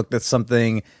time I looked at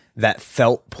something that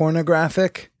felt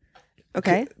pornographic.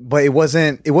 Okay. But it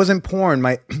wasn't porn.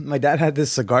 My dad had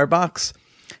this cigar box,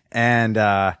 and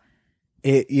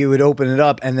you would open it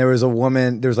up, and there was a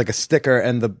woman, there was like a sticker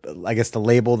and I guess the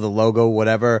label, the logo,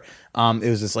 whatever. It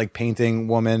was this like painting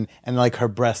woman, and like her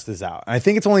breast is out. And I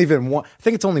think it's only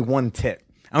one tit.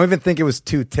 I don't even think it was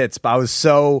 2 tits, but I was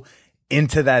so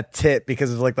into that tit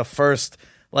because it was like the first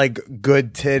like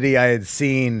good titty I had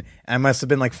seen. I must have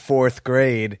been like 4th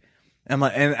grade. And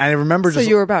I remember so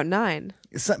you were about 9.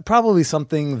 Probably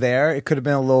something there. It could have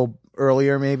been a little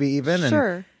earlier, maybe even.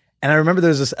 Sure. And I remember there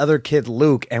was this other kid,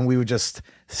 Luke, and we would just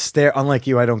stare. Unlike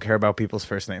you, I don't care about people's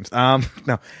first names.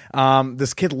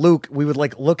 This kid, Luke, we would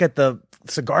like look at the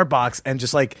cigar box and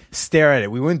just like stare at it.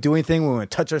 We wouldn't do anything. We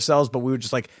wouldn't touch ourselves, but we would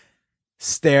just like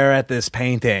stare at this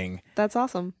painting. That's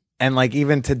awesome. And like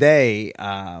even today,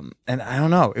 and I don't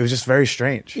know, it was just very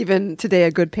strange. Even today,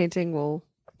 a good painting will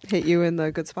hit you in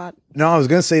the good spot. No, I was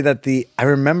gonna say that I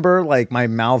remember like my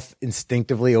mouth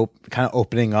instinctively kind of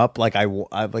opening up, like I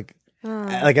like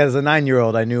as a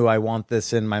 9-year-old, I knew I want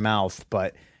this in my mouth,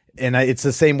 it's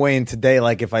the same way in today.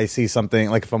 Like if I see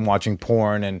something, like if I'm watching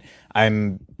porn and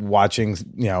I'm watching,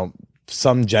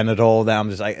 some genital that I'm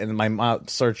just like, and my mouth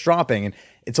starts dropping, and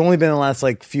it's only been the last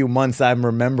like few months that I'm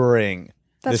remembering.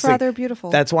 That's rather beautiful.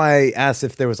 That's why I asked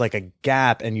if there was like a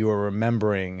gap and you were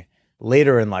remembering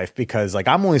later in life, because like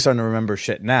I'm only starting to remember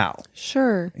shit now.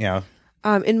 Sure.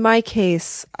 In my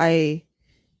case, I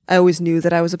always knew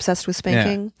that I was obsessed with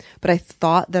spanking, but I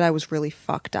thought that I was really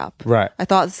fucked up. Right. I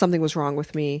thought something was wrong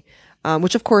with me,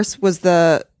 which of course was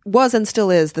and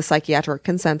still is the psychiatric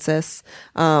consensus.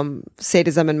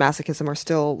 Sadism and masochism are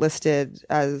still listed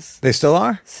as... They still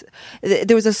are?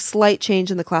 There was a slight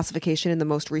change in the classification in the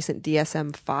most recent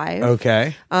DSM-5.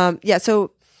 Okay.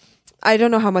 So I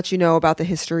don't know how much you know about the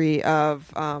history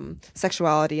of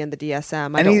sexuality and the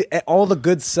DSM. All the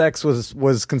good sex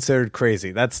was considered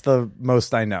crazy. That's the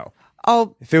most I know.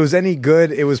 If it was any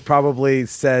good, it was probably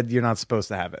said you're not supposed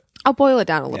to have it. I'll boil it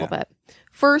down a little bit.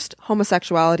 First,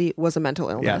 homosexuality was a mental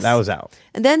illness. Yeah, that was out.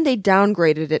 And then they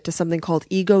downgraded it to something called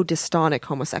ego-dystonic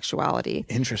homosexuality.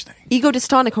 Interesting.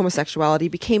 Ego-dystonic homosexuality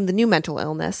became the new mental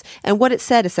illness. And what it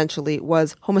said essentially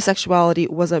was homosexuality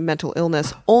was a mental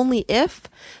illness only if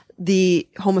the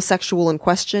homosexual in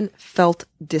question felt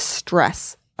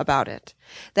distress about it.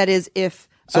 That is, if...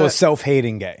 So a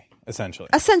self-hating gay, essentially.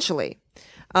 Essentially.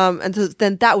 And so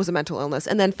then that was a mental illness.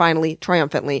 And then finally,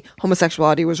 triumphantly,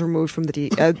 homosexuality was removed from the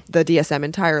DSM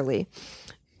entirely.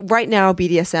 Right now,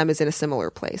 BDSM is in a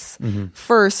similar place. Mm-hmm.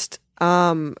 First,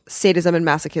 sadism and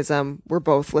masochism were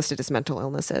both listed as mental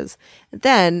illnesses.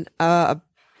 Then,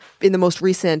 in the most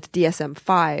recent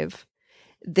DSM-5,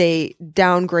 they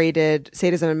downgraded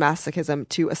sadism and masochism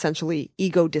to essentially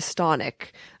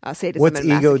ego-dystonic sadism and masochism. What's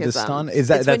ego-dystonic?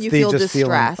 That's when you feel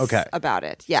distress about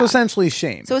it. Yeah. So essentially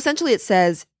shame. So essentially it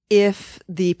says if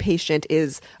the patient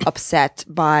is upset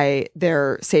by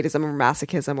their sadism or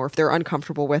masochism, or if they're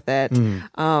uncomfortable with it,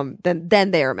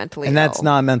 then they are mentally ill. And that's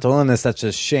not mental illness, that's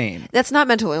just shame. That's not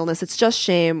mental illness, it's just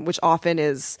shame, which often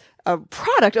is a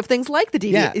product of things like the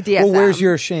DSM. Well, where's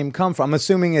your shame come from? I'm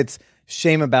assuming it's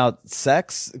shame about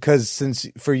sex, because since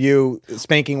for you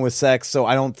spanking was sex, so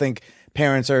I don't think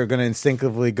parents are going to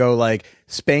instinctively go like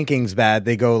spanking's bad.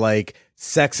 They go like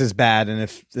sex is bad, and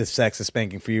if the sex is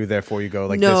spanking for you, therefore you go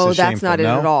like no, this is that's shameful. not it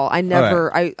no? at all. I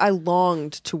never. Right. I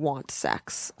longed to want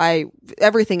sex.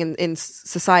 Everything in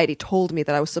society told me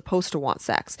that I was supposed to want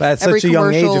sex. But at every such a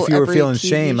young age, if you were feeling TV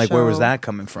shame, like where was show. that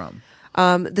coming from?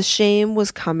 The shame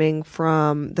was coming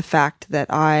from the fact that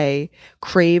I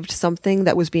craved something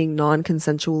that was being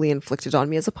non-consensually inflicted on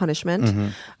me as a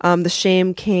punishment. The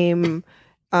shame came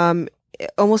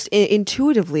almost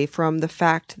intuitively from the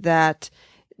fact that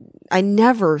I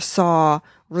never saw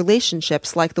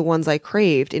relationships like the ones I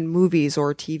craved in movies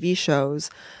or TV shows.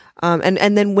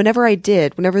 And then whenever I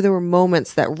did, whenever there were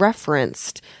moments that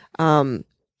referenced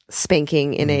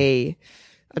spanking in a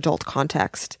adult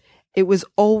context, it was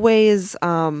always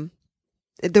there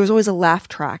was always a laugh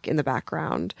track in the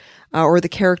background, or the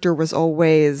character was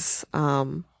always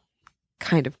kind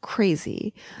of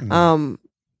crazy.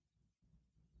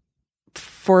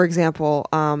 For example,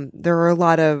 there are a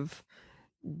lot of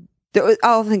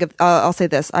I'll say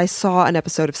this. I saw an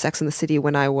episode of Sex and the City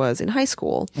when I was in high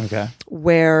school. Okay.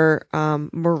 Where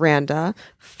Miranda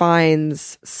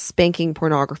finds spanking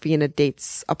pornography in a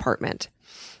date's apartment.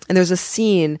 And there's a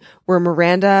scene where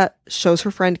Miranda shows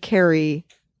her friend Carrie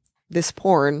this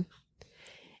porn,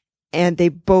 and they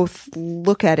both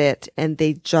look at it and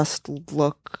they just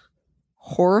look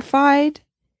horrified.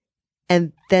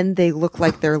 And then they look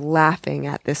like they're laughing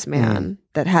at this man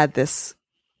that had this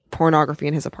pornography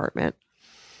in his apartment.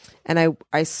 And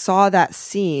I saw that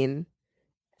scene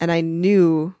and I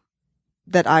knew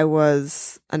that I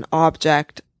was an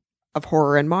object of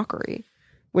horror and mockery,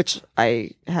 which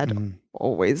I had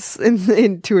always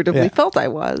intuitively felt I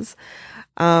was.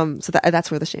 So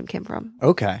that's where the shame came from.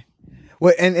 Okay.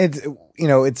 Well, and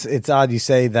it's odd you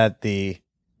say that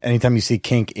anytime you see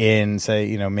kink in,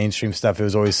 say, mainstream stuff, it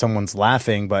was always someone's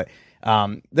laughing, but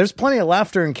there's plenty of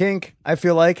laughter in kink, I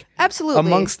feel like. Absolutely.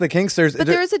 Amongst the kinksters. But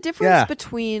there is a difference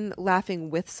between laughing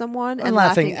with someone and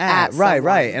laughing at someone.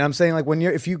 Right. And I'm saying, like,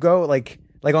 if you go, like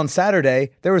on Saturday,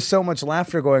 there was so much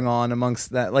laughter going on amongst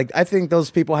that. Like, I think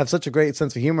those people have such a great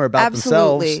sense of humor about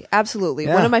themselves. Absolutely.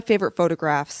 Yeah. One of my favorite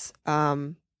photographs,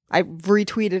 I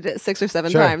retweeted it 6 or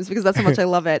 7 times because that's how much I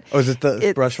love it. Oh, is it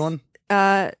the brush one?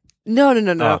 No.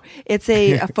 Oh. It's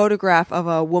a photograph of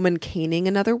a woman caning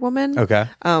another woman. Okay.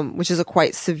 Which is a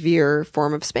quite severe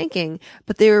form of spanking.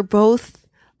 But they were both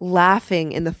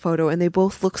laughing in the photo and they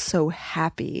both look so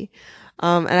happy.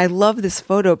 And I love this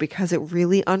photo because it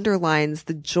really underlines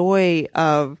the joy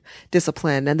of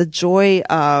discipline and the joy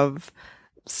of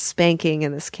spanking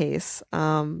in this case.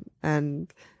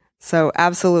 And so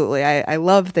absolutely, I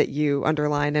love that you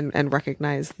underline and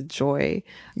recognize the joy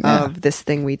of this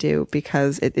thing we do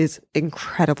because it is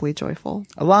incredibly joyful.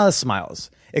 A lot of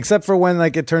smiles, except for when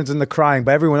it turns into crying,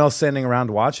 but everyone else standing around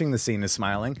watching the scene is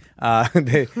smiling. Or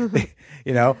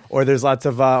there's lots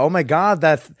of, oh my God,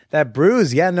 that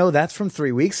bruise. Yeah, no, that's from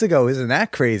 3 weeks ago. Isn't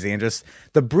that crazy? And just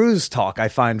the bruise talk I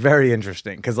find very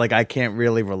interesting because I can't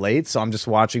really relate. So I'm just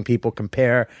watching people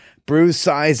compare bruise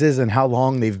sizes and how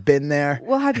long they've been there.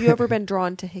 Well, have you ever been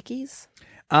drawn to hickeys?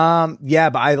 Yeah,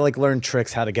 but I learned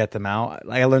tricks how to get them out.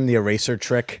 I learned the eraser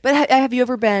trick. But have you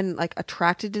ever been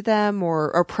attracted to them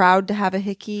or proud to have a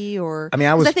hickey? Or I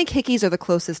think hickeys are the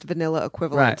closest vanilla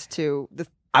equivalent to the.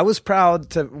 I was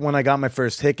proud when I got my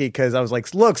first hickey because I was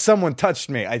like, look, someone touched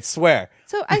me. I swear.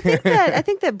 So I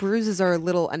think that bruises are a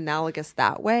little analogous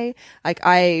that way.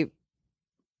 I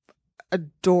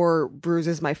adore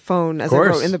bruises. My phone, as I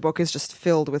wrote in the book, is just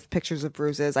filled with pictures of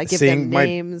bruises. I give them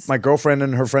names. My girlfriend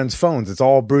and her friends' phones, it's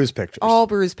all bruise pictures. All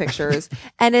bruise pictures.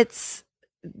 And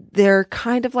they're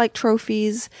kind of like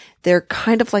trophies. They're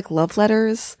kind of like love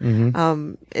letters.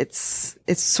 Mm-hmm. It's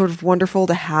sort of wonderful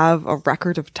to have a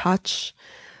record of touch.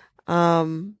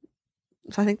 So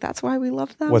I think that's why we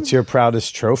love them. What's your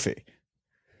proudest trophy?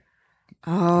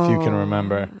 Oh, if you can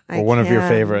remember, or one of your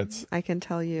favorites. I can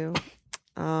tell you.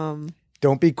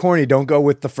 Don't be corny. Don't go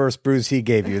with the first bruise he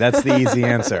gave you. That's the easy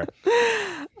answer.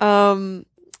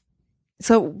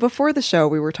 So before the show,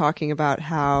 we were talking about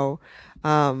how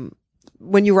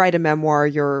when you write a memoir,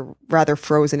 you're rather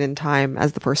frozen in time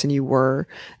as the person you were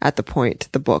at the point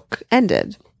the book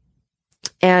ended.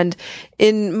 And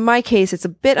in my case, it's a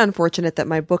bit unfortunate that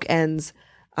my book ends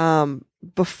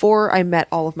before I met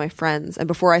all of my friends and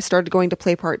before I started going to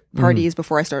play parties,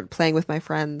 before I started playing with my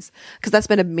friends, because that's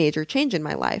been a major change in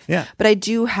my life. Yeah. But I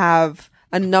do have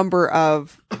a number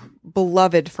of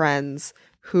beloved friends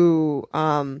who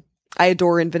I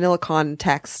adore in vanilla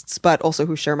contexts, but also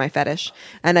who share my fetish,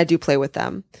 and I do play with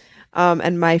them.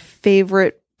 And my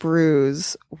favorite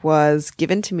bruise was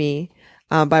given to me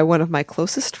by one of my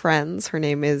closest friends. Her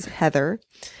name is Heather,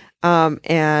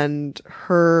 and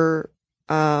her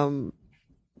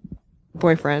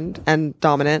boyfriend and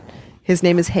dominant, his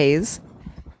name is Hayes.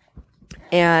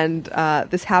 And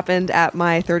this happened at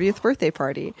my 30th birthday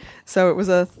party. So it was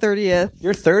a 30th.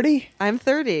 You're 30? I'm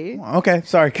 30. Okay,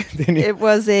 sorry. Continue. It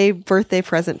was a birthday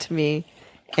present to me.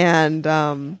 And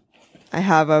I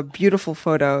have a beautiful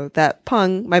photo that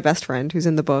Pung, my best friend, who's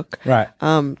in the book, Right.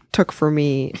 Took for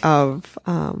me of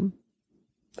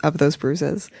those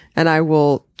bruises, and I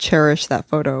will cherish that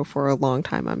photo for a long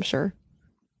time, I'm sure.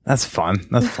 That's fun.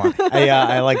 That's fun.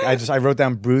 I wrote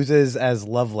down bruises as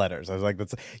love letters. I was like,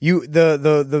 that's you.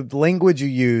 The language you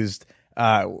used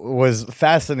was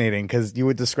fascinating because you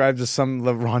would describe just some of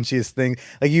the raunchiest things.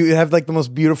 Like you have like the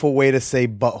most beautiful way to say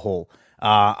butthole.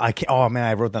 I can't. Oh man,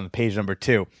 I wrote down the page number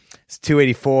 2. It's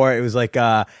 284. It was like,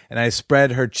 and I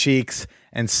spread her cheeks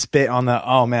and spit on the.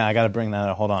 Oh man, I got to bring that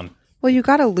up. Hold on. Well, you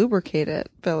got to lubricate it,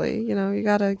 Billy. You know, you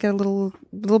got to get a little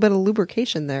bit of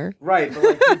lubrication there. Right, but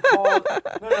like you called.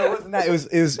 No, it wasn't that. It was.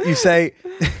 You say.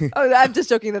 Oh, I'm just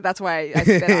joking that that's why I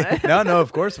spit on it. No,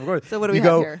 of course. So what do we you have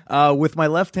go, here? with my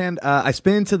left hand, I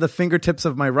spin into the fingertips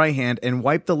of my right hand and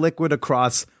wipe the liquid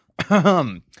across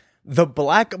the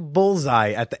black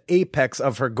bullseye at the apex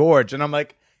of her gorge. And I'm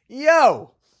like,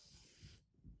 yo,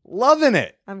 loving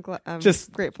it. I'm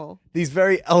Just grateful. These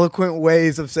very eloquent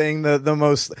ways of saying the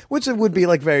most, which it would be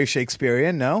like very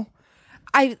Shakespearean, no?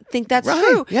 I think that's Right,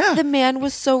 true. yeah. The man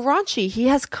was so raunchy. He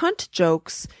has cunt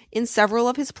jokes in several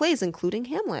of his plays, including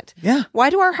Hamlet. Yeah. Why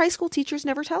do our high school teachers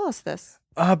never tell us this?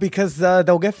 Because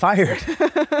they'll get fired.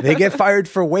 They get fired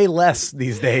for way less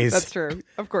these days. That's true.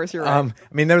 Of course, you're right. I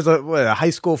mean, there was a high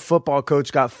school football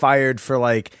coach got fired for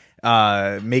like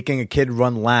making a kid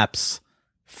run laps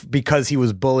because he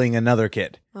was bullying another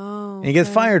kid. Oh, and he gets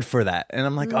fired for that. And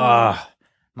I'm like,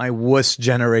 my wuss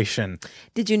generation.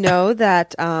 Did you know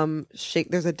that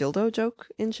there's a dildo joke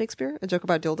in Shakespeare? A joke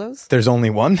about dildos? There's only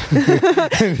one.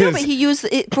 No, but he used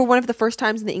it for one of the first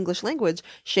times in the English language.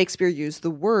 Shakespeare used the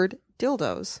word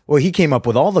dildos. Well, he came up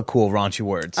with all the cool raunchy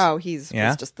words. Oh, he was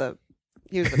the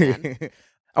man.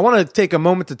 I want to take a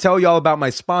moment to tell y'all about my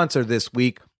sponsor this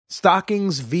week,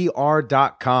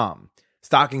 StockingsVR.com.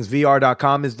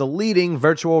 StockingsVR.com is the leading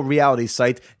virtual reality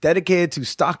site dedicated to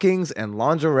stockings and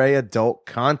lingerie adult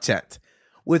content.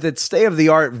 With its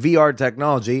state-of-the-art VR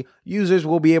technology, users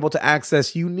will be able to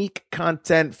access unique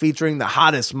content featuring the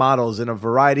hottest models in a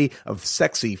variety of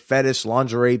sexy fetish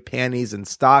lingerie, panties, and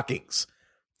stockings.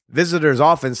 Visitors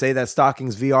often say that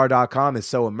StockingsVR.com is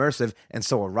so immersive and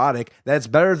so erotic that it's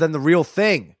better than the real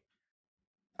thing.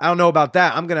 I don't know about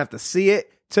that. I'm going to have to see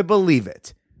it to believe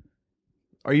it.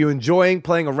 Are you enjoying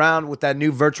playing around with that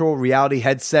new virtual reality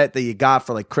headset that you got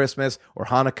for like Christmas or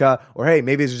Hanukkah? Or hey,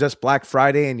 maybe it's just Black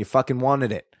Friday and you fucking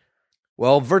wanted it.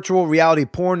 Well, virtual reality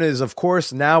porn is, of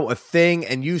course, now a thing,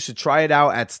 and you should try it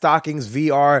out at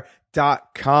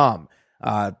StockingsVR.com.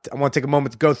 I want to take a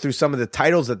moment to go through some of the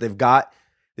titles that they've got.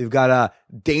 They've got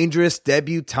Dangerous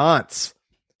Debutantes.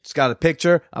 It's got a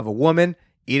picture of a woman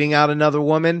eating out another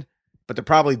woman, but they're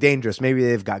probably dangerous. Maybe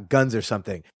they've got guns or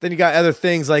something. Then you got other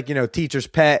things like, Teacher's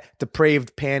Pet,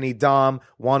 Depraved Panty Dom,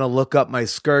 Want to Look Up My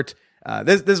Skirt.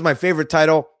 This is my favorite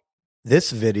title.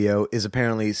 This video is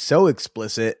apparently so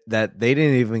explicit that they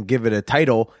didn't even give it a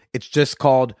title. It's just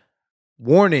called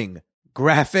Warning,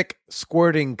 Graphic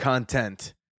Squirting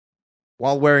Content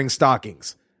while wearing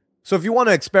stockings. So if you want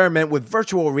to experiment with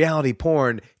virtual reality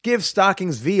porn, give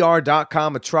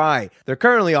StockingsVR.com a try. They're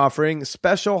currently offering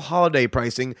special holiday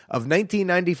pricing of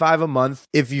 $19.95 a month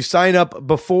if you sign up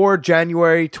before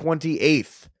January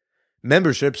 28th.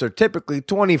 Memberships are typically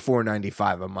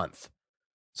 $24.95 a month.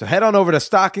 So head on over to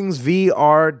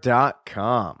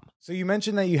StockingsVR.com. So you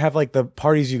mentioned that you have like the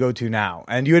parties you go to now,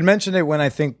 and you had mentioned it when I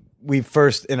think we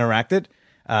first interacted.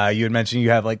 You had mentioned you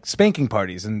have like spanking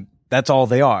parties, and that's all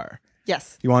they are.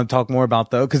 Yes. You want to talk more about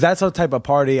those? Because that's a type of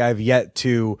party I've yet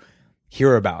to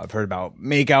hear about. I've heard about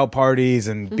makeout parties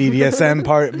and BDSM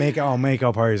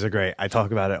makeout parties are great. I talk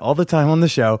about it all the time on the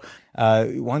show. Why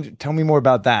don't you tell me more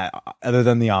about that, other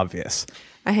than the obvious?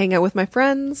 I hang out with my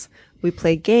friends. We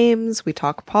play games. We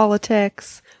talk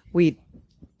politics. We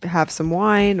have some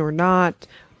wine or not.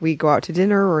 We go out to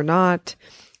dinner or not.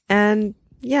 And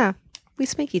yeah, we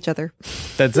spank each other.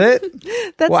 That's it?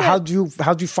 That's it.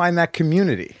 How'd you find that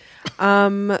community? I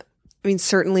mean,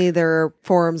 certainly there are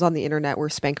forums on the internet where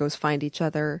spankos find each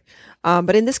other.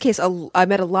 But in this case, I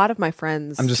met a lot of my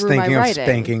friends. I'm just through thinking my of writing.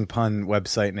 spanking pun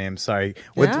website names. Sorry.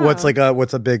 Yeah.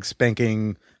 What's a big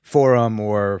spanking forum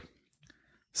or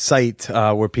site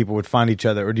where people would find each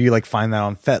other? Or do you like find that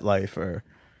on FetLife or?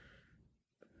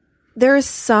 There's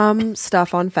some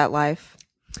stuff on FetLife.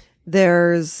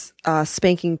 There's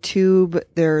Spanking Tube.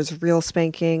 There's Real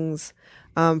Spankings.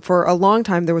 For a long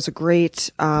time, there was a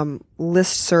great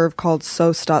listserv called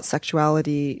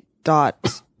sos.sexuality. It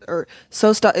was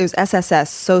SSS,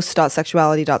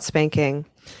 sos.sexuality.spanking.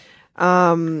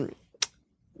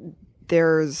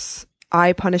 There's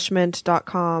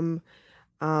ipunishment.com.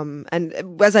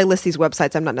 And as I list these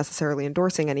websites, I'm not necessarily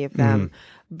endorsing any of them.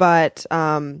 But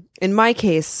in my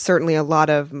case, certainly a lot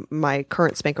of my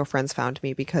current Spanko friends found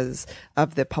me because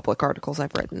of the public articles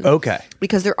I've written. Okay.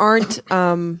 Because there aren't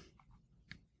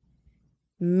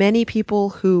many people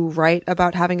who write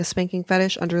about having a spanking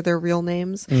fetish under their real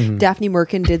names. Daphne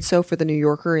Merkin did so for The New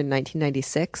Yorker in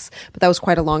 1996, but that was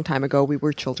quite a long time ago. We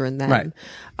were children then.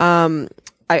 Right.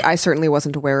 I certainly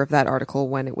wasn't aware of that article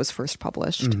when it was first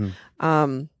published.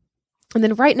 And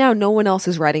then right now, no one else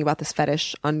is writing about this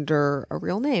fetish under a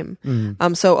real name.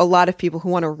 So a lot of people who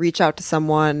want to reach out to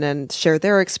someone and share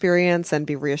their experience and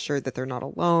be reassured that they're not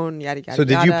alone, yada, yada, So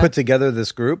did you put together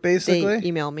this group, basically? They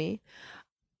email me.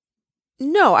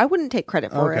 No, I wouldn't take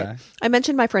credit for it. I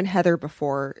mentioned my friend Heather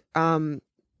before.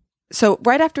 So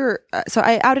right after, so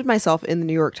I outed myself in the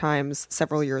New York Times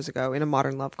several years ago in a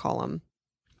Modern Love column.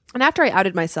 And after I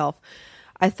outed myself,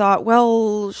 I thought,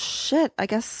 well, shit, I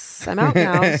guess I'm out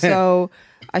now. So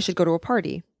I should go to a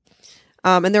party.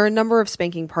 And there are a number of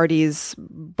spanking parties,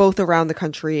 both around the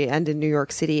country and in New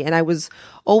York City. And I was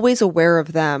always aware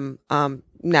of them,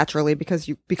 naturally, because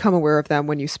you become aware of them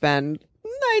when you spend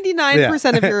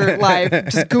 99% of your life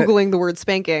just Googling the word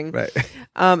spanking. Right.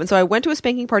 And so I went to a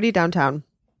spanking party downtown.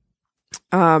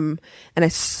 And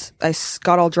I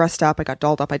got all dressed up. I got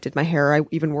dolled up. I did my hair. I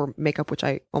even wore makeup, which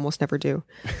I almost never do.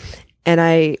 And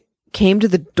I came to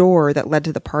the door that led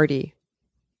to the party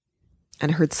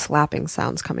and heard slapping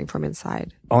sounds coming from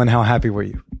inside. Oh, and how happy were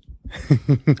you?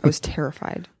 I was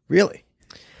terrified. Really?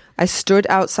 I stood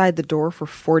outside the door for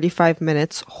 45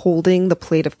 minutes holding the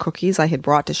plate of cookies I had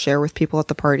brought to share with people at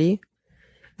the party.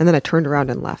 And then I turned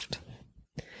around and left.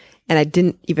 And I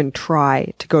didn't even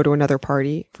try to go to another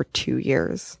party for 2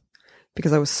 years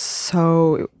because I was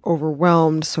so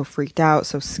overwhelmed, so freaked out,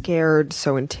 so scared,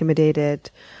 so intimidated.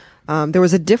 There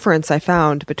was a difference I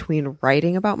found between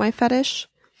writing about my fetish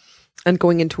and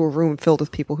going into a room filled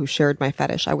with people who shared my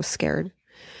fetish. I was scared.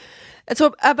 And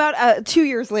so about 2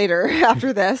 years later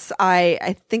after this,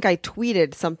 I think I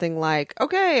tweeted something like,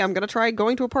 okay, I'm going to try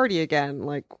going to a party again,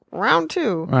 like round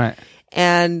 2. Right.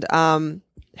 And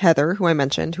Heather, who I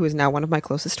mentioned, who is now one of my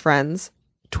closest friends,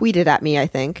 tweeted at me, I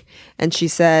think. And she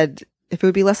said, if it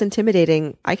would be less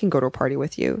intimidating, I can go to a party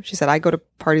with you. She said, I go to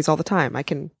parties all the time.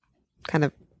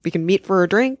 We can meet for a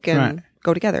drink and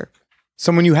go together.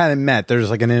 Someone you hadn't met, there's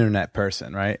like an internet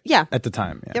person, right? Yeah. At the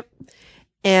time. Yeah. Yep.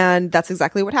 And that's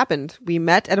exactly what happened. We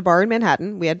met at a bar in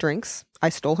Manhattan. We had drinks. I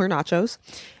stole her nachos.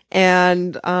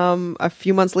 And a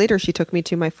few months later, she took me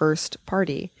to my first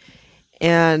party.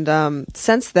 And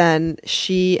since then,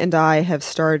 she and I have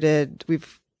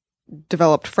we've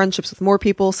developed friendships with more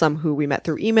people, some who we met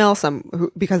through email, some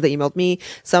who, because they emailed me,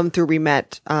 some we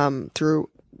met through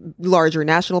larger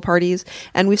national parties.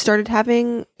 And we've started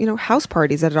having, house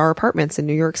parties at our apartments in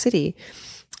New York City.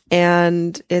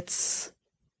 And it's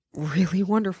really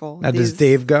wonderful. Now, does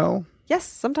Dave go? Yes,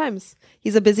 sometimes.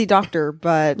 He's a busy doctor,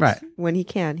 but Right. when he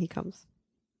can, he comes.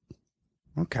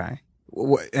 Okay.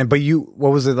 But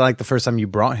what was it like the first time you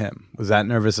brought him? Was that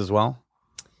nervous as well?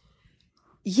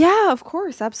 Yeah, of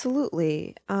course.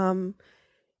 Absolutely. I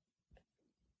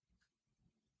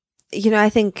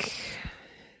think,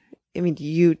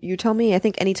 you tell me, I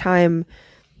think anytime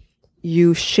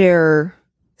you share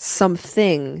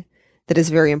something that is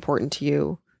very important to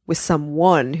you with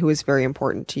someone who is very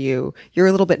important to you, you're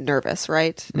a little bit nervous,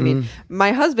 right? I mean,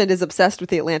 my husband is obsessed with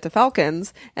the Atlanta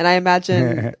Falcons, and I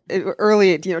imagine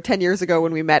early, 10 years ago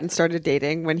when we met and started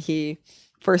dating, when he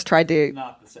first tried to...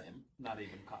 Not the same, not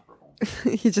even comparable.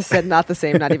 He just said not the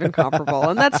same, not even comparable.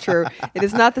 And that's true. It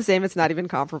is not the same, it's not even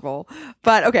comparable.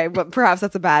 But okay, but perhaps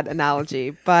that's a bad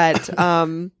analogy. But,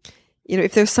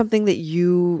 if there's something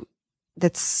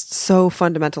that's so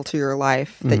fundamental to your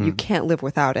life that you can't live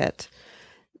without it,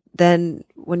 then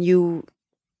when you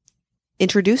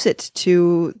introduce it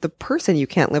to the person you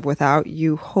can't live without,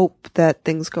 you hope that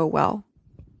things go well.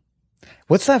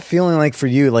 What's that feeling like for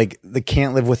you? Like the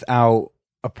can't live without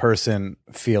a person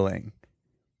feeling?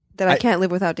 That I can't live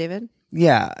without David?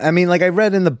 Yeah. I mean, like I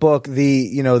read in the book, when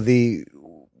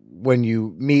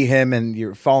you meet him and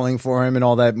you're falling for him and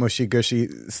all that mushy gushy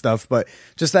stuff, but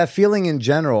just that feeling in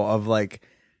general of like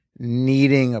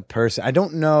needing a person. I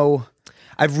don't know.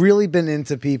 I've really been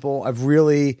into people. I've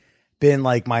really been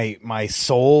like my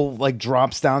soul like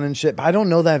drops down and shit. But I don't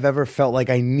know that I've ever felt like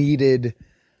I needed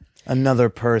another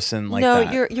person like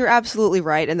that. No, you're absolutely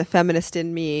right. And the feminist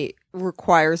in me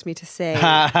requires me to say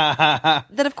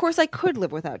that of course I could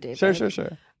live without David. Sure.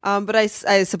 But I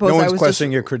suppose no I one's was questioning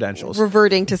just your credentials.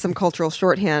 reverting to some cultural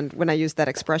shorthand when I used that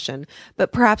expression.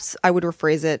 But perhaps I would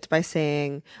rephrase it by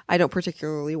saying I don't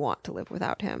particularly want to live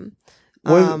without him.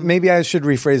 Maybe I should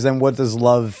rephrase then. What does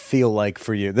love feel like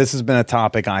for you? This has been a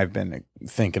topic I've been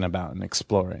thinking about and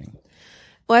exploring.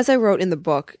 Well, as I wrote in the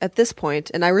book, at this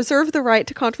point, and I reserve the right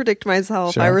to contradict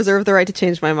myself, Sure. I reserve the right to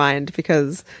change my mind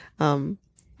because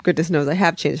goodness knows I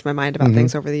have changed my mind about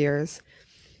things over the years.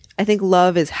 I think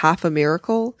love is half a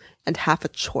miracle and half a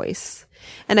choice.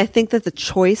 And I think that the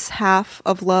choice half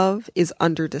of love is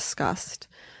under-discussed.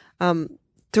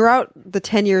 Throughout the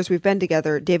 10 years we've been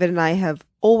together, David and I have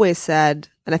always said,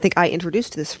 and I think I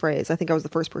introduced this phrase, I think I was the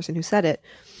first person who said it.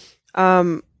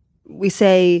 We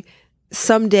say,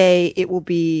 someday it will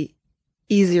be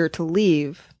easier to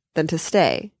leave than to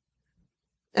stay.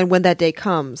 And when that day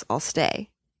comes, I'll stay.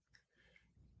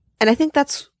 And I think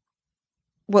that's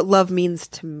what love means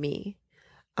to me.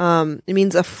 It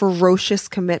means a ferocious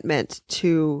commitment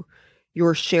to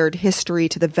your shared history,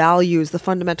 to the values, the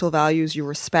fundamental values you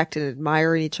respect and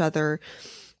admire in each other.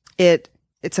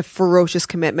 It's a ferocious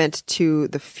commitment to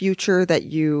the future that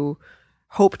you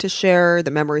hope to share,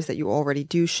 the memories that you already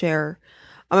do share.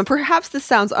 And perhaps this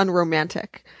sounds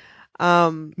unromantic.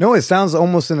 No, it sounds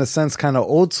almost in a sense kind of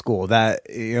old school that,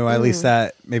 at least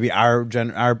that maybe our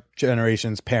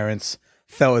generation's parents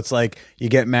felt. It's like you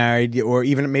get married, or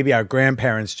even maybe our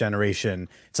grandparents' generation.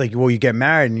 It's like, well, you get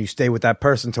married and you stay with that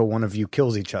person until one of you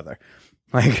kills each other.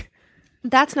 Like,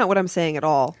 that's not what I'm saying at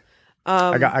all.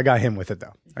 I got him with it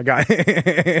though.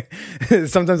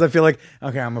 Sometimes I feel like,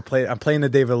 okay, I'm playing the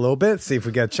David a little bit. See if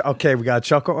we get, okay, we got a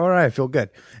chuckle. All right, I feel good.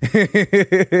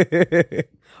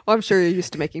 Well, I'm sure you're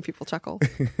used to making people chuckle.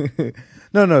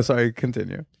 No, sorry,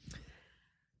 continue.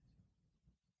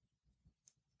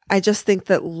 I just think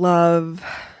that love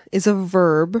is a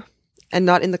verb, and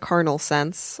not in the carnal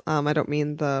sense. I don't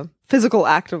mean the physical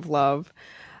act of love.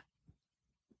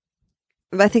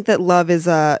 But I think that love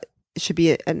should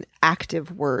be an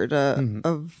active word,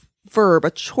 a verb,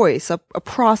 a choice, a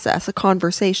process, a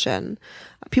conversation.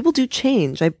 People do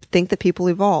change. I think that people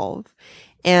evolve.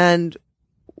 And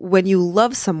when you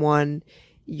love someone,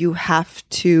 you have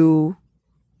to,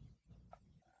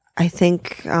 I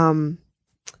think,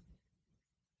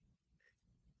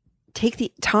 take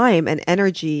the time and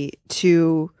energy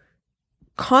to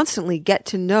constantly get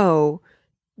to know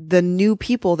the new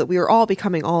people that we are all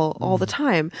becoming all the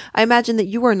time. I imagine that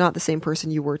you are not the same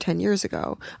person you were 10 years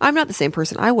ago. I'm not the same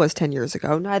person I was 10 years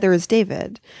ago. Neither is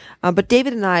David. But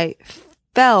David and I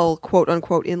fell, quote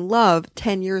unquote, in love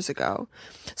 10 years ago.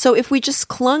 So if we just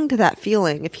clung to that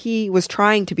feeling, if he was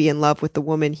trying to be in love with the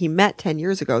woman he met 10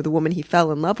 years ago, the woman he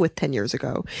fell in love with 10 years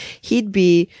ago, he'd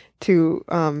be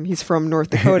he's from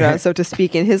North Dakota. So to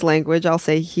speak in his language, I'll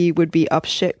say he would be up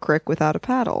shit crick without a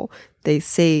paddle. They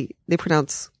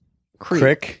pronounce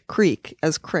creek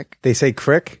as crick. They say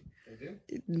crick?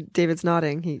 David's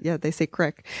nodding. They say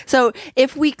crick. So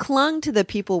if we clung to the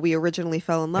people we originally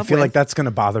fell in love with. I feel like that's going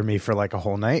to bother me for like a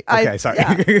whole night. Okay, sorry.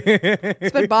 Yeah.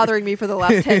 It's been bothering me for the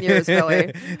last 10 years,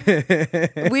 Billy.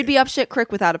 We'd be up shit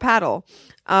crick without a paddle.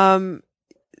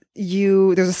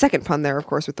 There's a second pun there, of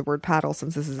course, with the word paddle,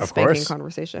 since this is a spanking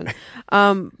conversation.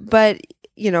 But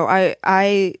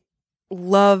I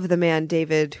love the man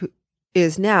David who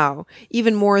is now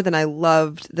even more than I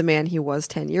loved the man he was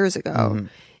 10 years ago. Mm-hmm.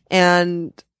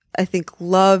 And I think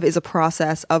love is a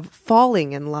process of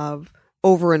falling in love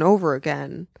over and over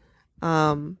again.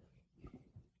 And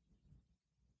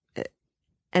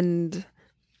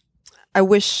I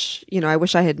wish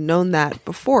I had known that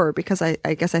before, because I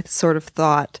guess I sort of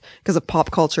thought, because of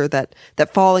pop culture, that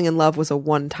falling in love was a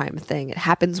one-time thing. It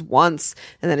happens once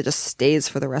and then it just stays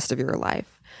for the rest of your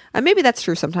life. And maybe that's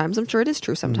true sometimes. I'm sure it is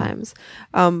true sometimes.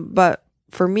 But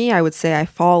for me, I would say I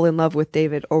fall in love with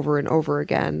David over and over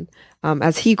again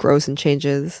as he grows and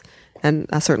changes. And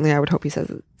certainly I would hope he says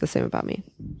the same about me.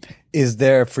 Is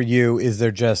there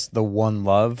just the one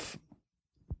love?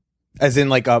 As in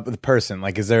like the person?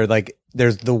 Like, is there like,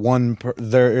 there's the one,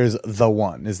 there is the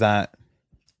one. Is that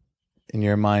in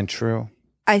your mind true?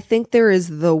 I think there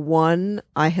is the one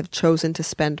I have chosen to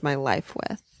spend my life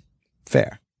with.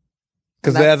 Fair.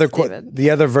 Because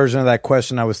the other version of that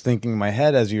question I was thinking in my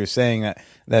head as you were saying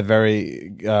that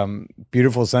very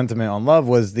beautiful sentiment on love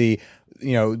was did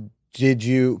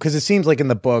you, because it seems like in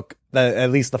the book that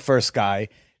at least the first guy,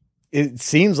 it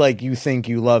seems like you think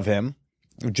you love him,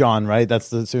 John, right? That's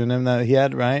the pseudonym that he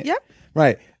had, right? Yep.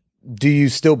 Right. Do you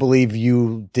still believe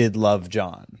you did love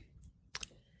John?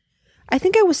 I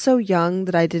think I was so young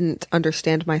that I didn't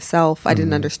understand myself. I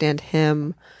didn't understand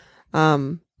him.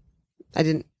 I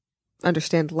didn't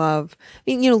understand love.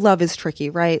 I mean, love is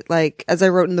tricky, right? Like, as I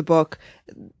wrote in the book,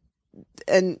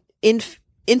 an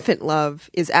infant love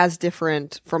is as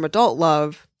different from adult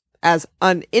love as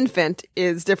an infant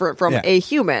is different from a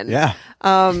human. Yeah.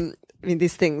 I mean,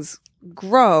 these things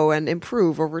grow and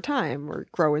improve over time, or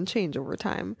grow and change over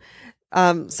time.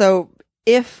 So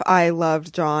if I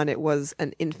loved John, it was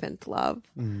an infant love.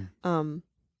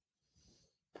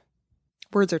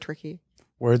 Words are tricky.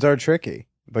 Words are tricky,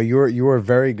 but you were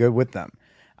very good with them.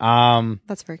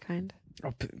 That's very kind.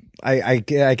 I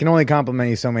can only compliment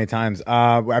you so many times.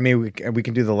 I mean, we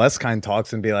can do the less kind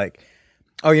talks and be like,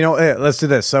 oh, let's do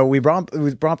this. So we brought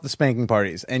up the spanking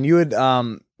parties, and you had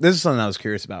this is something I was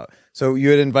curious about. So you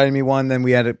had invited me one, then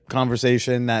we had a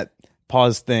conversation that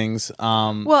paused things.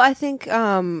 Well, I think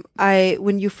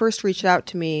when you first reached out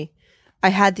to me, I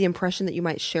had the impression that you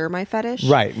might share my fetish.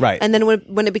 Right. And then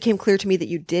when it became clear to me that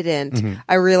you didn't,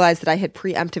 I realized that I had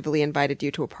preemptively invited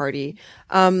you to a party.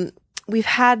 We've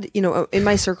had, in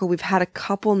my circle, we've had a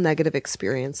couple negative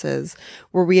experiences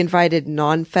where we invited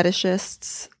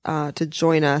non-fetishists to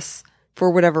join us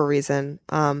for whatever reason.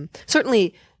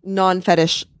 Certainly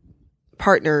non-fetish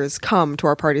partners come to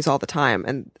our parties all the time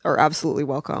and are absolutely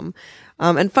welcome.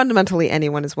 And fundamentally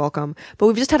anyone is welcome. But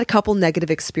we've just had a couple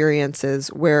negative experiences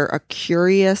where a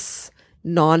curious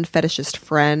non-fetishist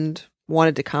friend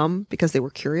wanted to come because they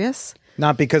were curious.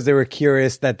 Not because they were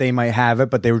curious that they might have it,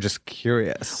 but they were just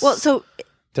curious. Well, so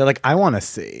they're like, I want to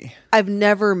see. I've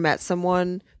never met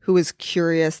someone who is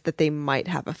curious that they might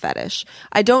have a fetish.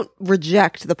 I don't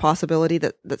reject the possibility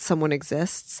that someone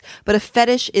exists, but a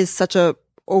fetish is such a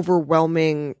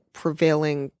overwhelming,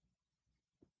 prevailing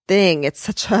thing. It's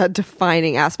such a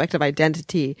defining aspect of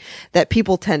identity that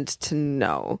people tend to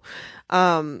know.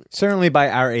 Certainly by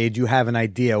our age, you have an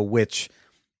idea which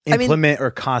implement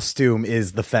or costume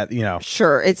is the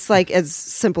Sure. It's like as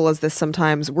simple as this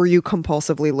sometimes. Were you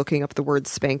compulsively looking up the word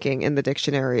spanking in the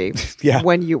dictionary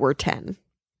when you were 10?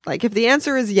 Like if the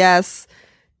answer is yes,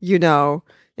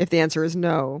 if the answer is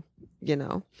no,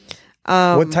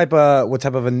 what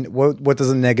does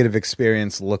a negative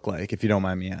experience look like, if you don't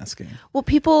mind me asking? Well,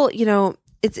 people,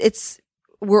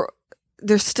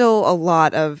 there's still a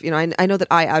lot of, I know that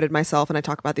I outed myself and I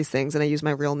talk about these things and I use my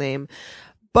real name,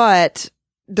 but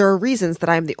there are reasons that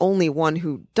I'm the only one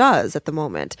who does at the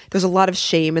moment. There's a lot of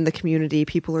shame in the community.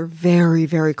 People are very,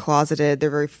 very closeted. They're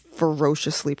very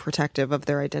ferociously protective of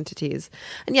their identities.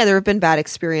 And yeah, there have been bad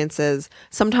experiences,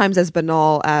 sometimes as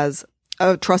banal as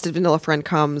a trusted vanilla friend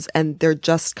comes and they're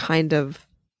just kind of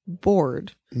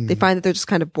bored. They find that they're just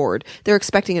kind of bored. They're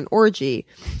expecting an orgy.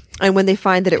 And when they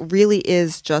find that it really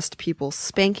is just people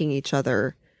spanking each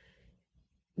other,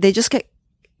 they just get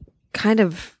kind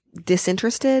of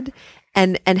disinterested.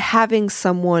 And having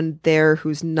someone there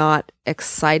who's not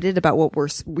excited about what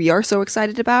we are so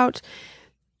excited about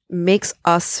makes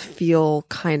us feel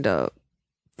kind of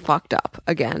fucked up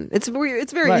again. It's weird.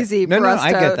 It's very easy for us to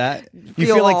I get that.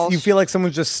 You feel like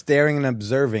someone's just staring and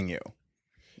observing you.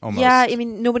 Almost. Yeah, I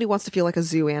mean, nobody wants to feel like a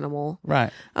zoo animal.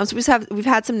 Right. So we've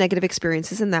had some negative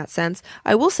experiences in that sense.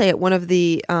 I will say at one of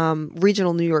the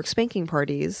regional New York spanking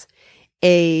parties,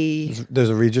 there's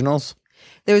a regionals?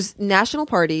 There's national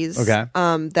parties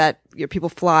that people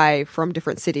fly from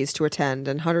different cities to attend,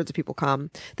 and hundreds of people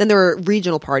come. Then there are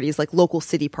regional parties, like local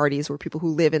city parties, where people who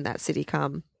live in that city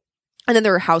come. And then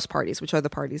there are house parties, which are the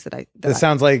parties that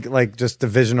sounds like just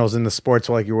divisionals in the sports.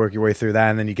 Like you work your way through that,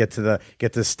 and then you get to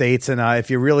the states. And if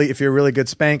you're a really good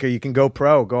spanker, you can go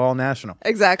pro, go all national.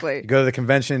 Exactly. You go to the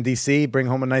convention in DC, bring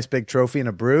home a nice big trophy and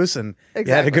a bruise, and you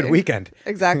had a good weekend.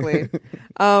 Exactly.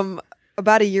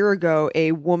 About a year ago,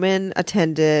 a woman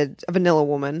attended, a vanilla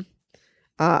woman.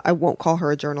 I won't call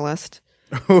her a journalist.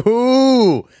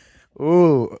 Ooh,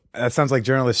 that sounds like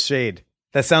journalist shade.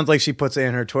 That sounds like she puts it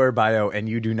in her Twitter bio, and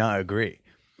you do not agree.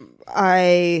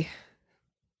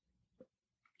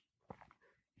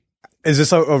 Is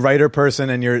this a writer person,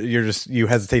 and you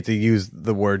hesitate to use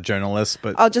the word journalist?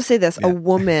 But I'll just say this: a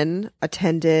woman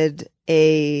attended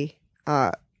a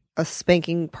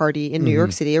spanking party in New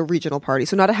York City, a regional party,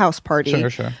 so not a house party.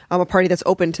 Sure. A party that's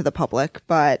open to the public,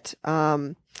 but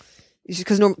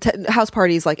because house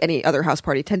parties, like any other house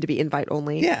party, tend to be invite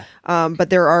only. Yeah. But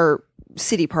there are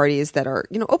city parties that are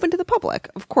open to the public,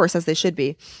 of course, as they should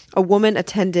be. A woman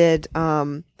attended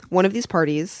one of these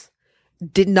parties,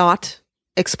 did not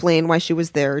explain why she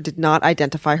was there, did not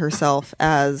identify herself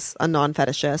as a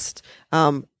non-fetishist,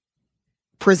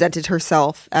 presented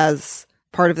herself as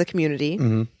part of the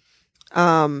community.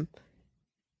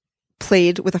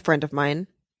 Played with a friend of mine,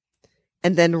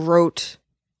 and then wrote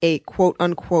a quote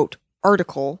unquote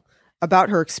article about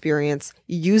her experience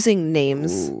using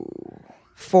names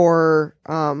for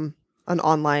an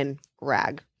online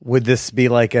rag. Would this be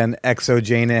like an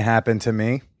exojane it happened to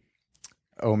me?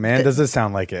 Oh man, does it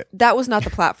sound like it? That was not the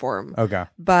platform. Okay.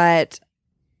 But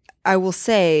I will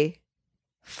say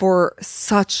for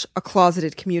such a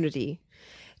closeted community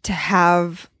to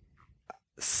have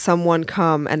someone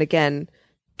come and again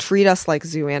treat us like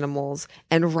zoo animals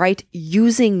and write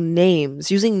using names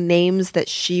that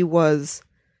she was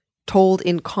told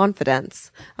in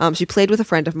confidence. She played with a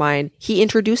friend of mine. He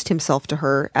introduced himself to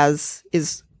her as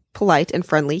is polite and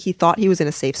friendly. He thought he was in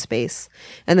a safe space.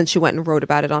 And then she went and wrote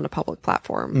about it on a public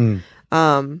platform.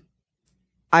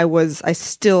 I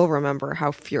still remember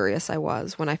how furious I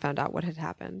was when I found out what had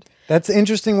happened. That's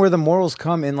interesting where the morals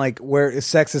come in, like where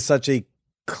sex is such a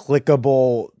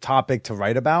clickable topic to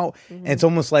write about. And it's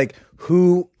almost like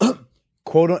who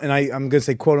quote, and I'm going to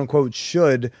say quote unquote,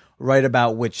 should write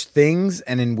about which things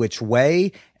and in which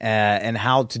way and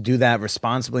how to do that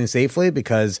responsibly and safely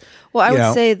because, well, I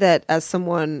would say that as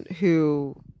someone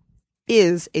who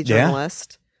is a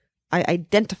journalist, I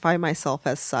identify myself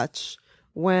as such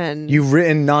when you've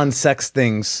written non-sex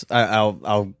things.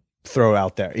 I'll throw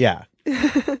out there. Yeah.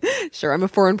 Sure. I'm a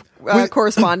foreign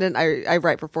correspondent. I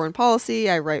write for Foreign Policy.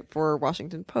 I write for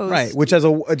Washington Post. Right. Which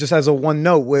just as a one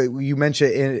note, you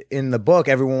mentioned in the book,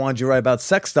 everyone wanted you to write about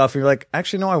sex stuff. And you're like,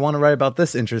 actually, no, I want to write about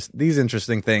these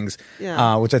interesting things,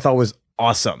 which I thought was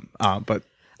awesome. But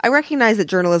I recognize that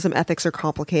journalism ethics are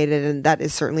complicated, and that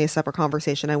is certainly a separate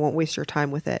conversation. I won't waste your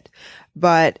time with it.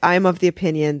 But I'm of the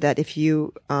opinion that if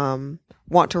you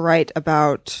want to write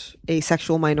about a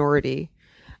sexual minority,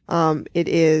 it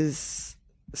is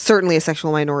certainly a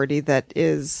sexual minority that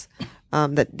is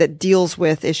that deals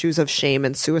with issues of shame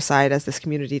and suicide as this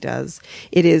community does.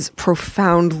 It is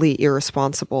profoundly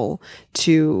irresponsible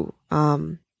to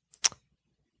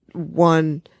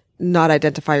one, not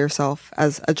identify yourself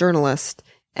as a journalist,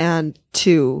 and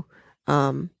two,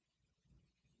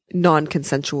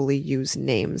 non-consensually use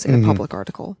names in a public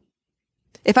article.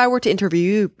 If I were to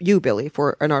interview you, Billy,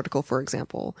 for an article, for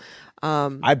example,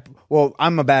 I'm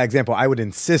a bad example. I would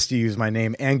insist you use my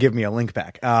name and give me a link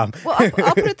back. Well,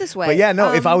 I'll put it this way. But yeah,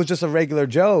 no, if I was just a regular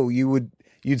Joe, you'd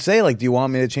say like, do you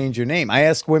want me to change your name? I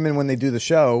ask women when they do the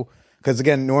show, because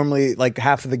again, normally like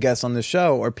half of the guests on the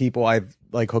show are people I've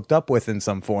like hooked up with in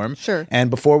some form. Sure. And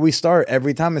before we start,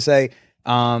 every time I say,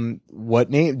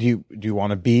 what name do you want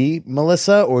to be,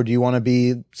 Melissa, or do you want to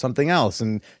be something else?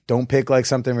 And don't pick like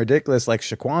something ridiculous like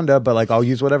Shaquanda, but like I'll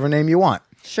use whatever name you want.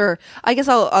 Sure. I guess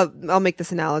I'll make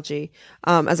this analogy.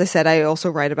 As I said, I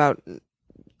also write about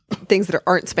things that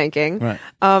aren't spanking. Right.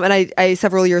 And I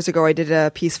several years ago, I did a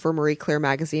piece for Marie Claire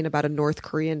magazine about a North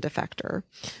Korean defector.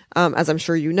 As I'm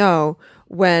sure you know,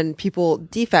 when people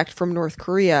defect from North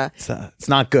Korea, It's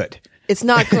not good. It's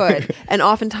not good. And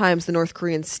oftentimes the North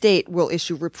Korean state will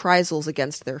issue reprisals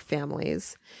against their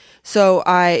families. So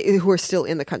who are still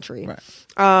in the country. Right.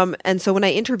 And so when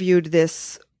I interviewed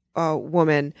this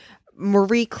woman,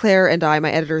 Marie Claire and I, my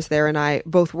editors there, and I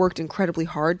both worked incredibly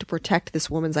hard to protect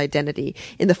this woman's identity.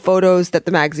 In the photos that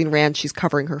the magazine ran, she's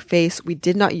covering her face. We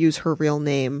did not use her real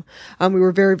name. We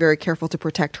were very, very careful to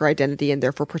protect her identity and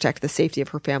therefore protect the safety of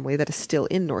her family that is still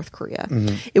in North Korea.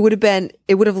 It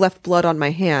would have left blood on my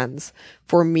hands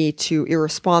for me to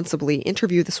irresponsibly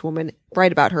interview this woman,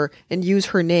 write about her, and use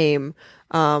her name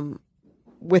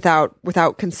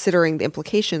without considering the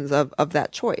implications of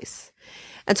that choice.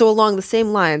 And so along the same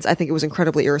lines, I think it was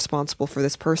incredibly irresponsible for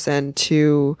this person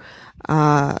to,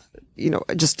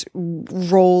 just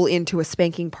roll into a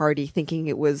spanking party thinking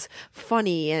it was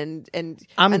funny and an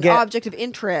object of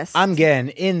interest. I'm getting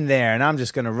in there and I'm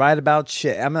just going to write about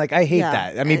shit. I'm like, I hate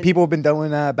that. I mean, people have been doing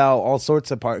that about all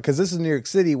sorts of parties, because this is New York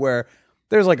City where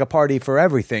there's like a party for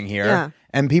everything here. Yeah.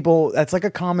 And people, that's like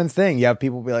a common thing. You have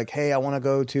people be like, hey, I want to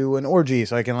go to an orgy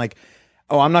so I can like,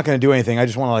 oh, I'm not going to do anything. I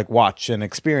just want to like watch and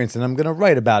experience, and I'm going to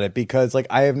write about it because like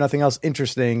I have nothing else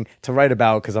interesting to write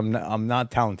about because I'm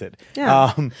not talented.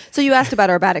 Yeah. So you asked about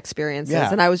our bad experiences,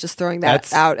 Yeah. and I was just throwing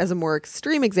that out as a more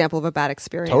extreme example of a bad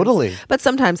experience. Totally. But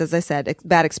sometimes, as I said,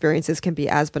 bad experiences can be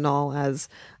as banal as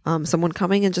someone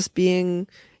coming and just being.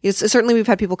 Certainly, we've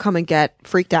had people come and get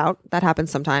freaked out. That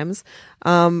happens sometimes.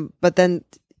 But then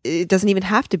it doesn't even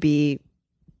have to be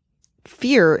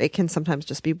fear. It can sometimes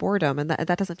just be boredom, and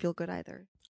that doesn't feel good either.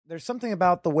 There's something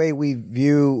about the way we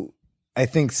view, I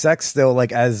think, sex still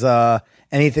like as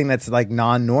anything that's like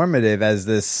non-normative, as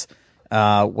this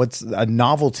what's a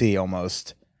novelty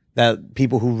almost, that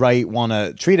people who write want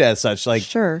to treat it as such. Like,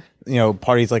 sure,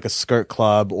 parties like a skirt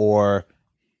club, or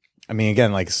I mean,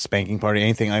 again, like a spanking party,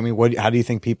 anything. I mean, how do you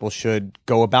think people should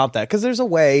go about that? Because there's a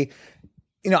way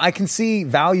I can see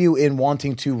value in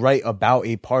wanting to write about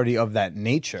a party of that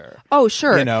nature. Oh,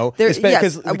 sure.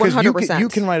 Because 100%. you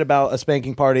can write about a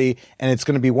spanking party and it's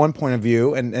going to be one point of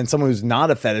view, and someone who's not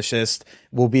a fetishist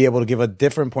will be able to give a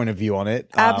different point of view on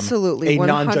it. Absolutely. A 100%,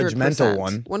 non-judgmental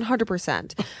one.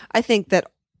 100%. I think that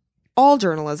all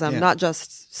journalism, not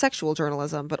just sexual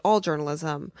journalism, but all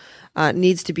journalism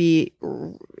needs to be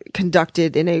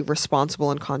conducted in a responsible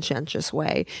and conscientious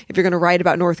way. If you're going to write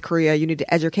about North Korea, you need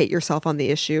to educate yourself on the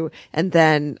issue and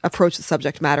then approach the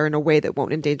subject matter in a way that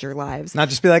won't endanger lives. Not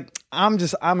just be like, I'm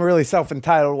a really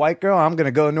self-entitled white girl. I'm going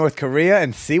to go to North Korea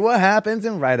and see what happens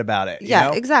and write about it.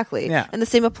 Exactly. Yeah. And the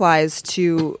same applies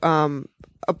to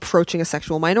approaching a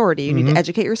sexual minority. You need to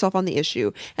educate yourself on the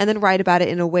issue and then write about it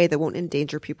in a way that won't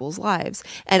endanger people's lives.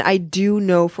 And I do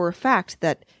know for a fact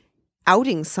that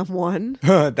outing someone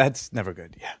that's never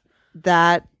good. Yeah.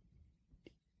 That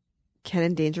can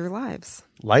endanger lives.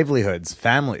 Livelihoods,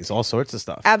 families, all sorts of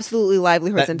stuff. Absolutely,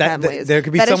 livelihoods and families. There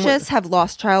could be fetishists have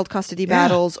lost child custody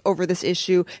battles over this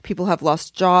issue. People have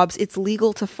lost jobs. It's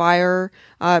legal to fire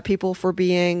people for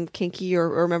being kinky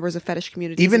or members of fetish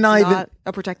communities. Even it's not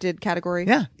a protected category.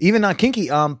 Yeah, even not kinky.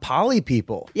 Poly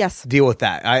people. Yes, deal with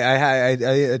that.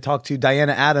 I talked to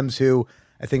Diana Adams, who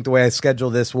I think the way I schedule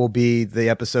this will be the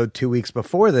episode 2 weeks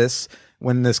before this.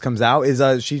 When this comes out,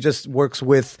 is she just works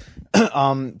with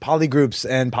poly groups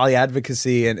and poly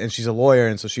advocacy, and she's a lawyer,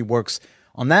 and so she works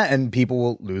on that, and people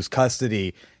will lose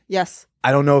custody. Yes.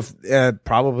 I don't know if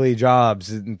probably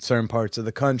jobs in certain parts of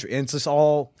the country. It's just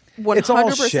all 100%. It's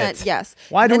all shit. Yes.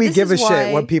 Why do we give a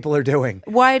shit what people are doing?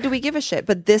 Why do we give a shit?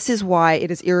 But this is why it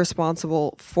is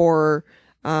irresponsible for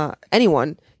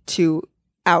anyone to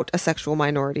out a sexual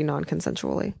minority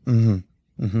non-consensually.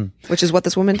 Which is what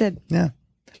this woman did. Yeah.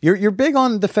 You're big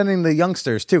on defending the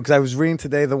youngsters too, because I was reading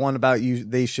today the one about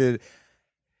they should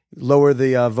lower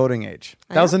the voting age.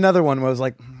 That was another one where I was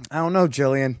like, I don't know,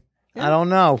 Jillian. Yeah. I don't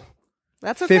know.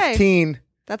 That's okay. 15.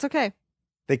 That's okay.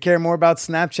 They care more about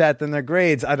Snapchat than their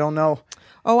grades. I don't know.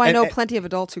 Oh, I know plenty of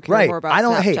adults who care more about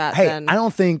Snapchat than... I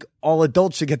don't think all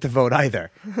adults should get to vote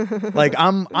either. Like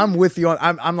I'm with you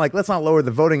on. I'm like, let's not lower the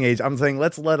voting age. I'm saying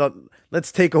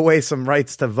let's take away some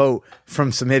rights to vote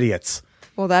from some idiots.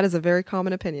 Well, that is a very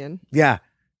common opinion. Yeah,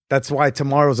 that's why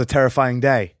tomorrow's a terrifying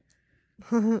day.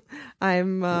 We're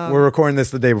recording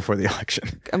this the day before the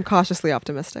election. I'm cautiously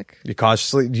optimistic. You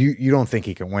cautiously? You don't think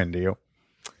he can win, do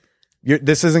you?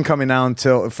 This isn't coming out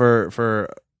until for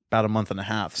about a month and a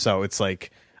half, so it's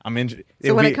like I'm in.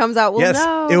 So when it comes out, we'll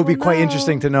know. It will be quite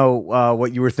interesting to know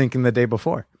what you were thinking the day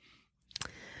before.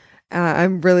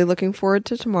 I'm really looking forward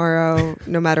to tomorrow.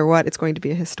 No matter what, it's going to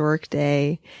be a historic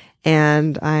day.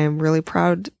 And I'm really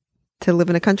proud to live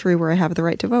in a country where I have the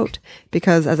right to vote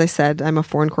because, as I said, I'm a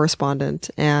foreign correspondent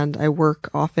and I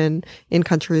work often in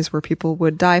countries where people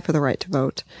would die for the right to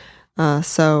vote.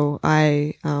 So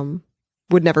I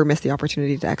would never miss the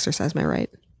opportunity to exercise my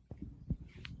right.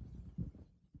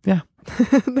 Yeah.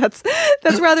 That's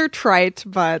rather trite,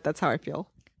 but that's how I feel.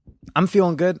 I'm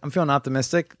feeling good. I'm feeling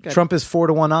optimistic. Good. Trump is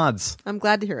 4-1 odds. I'm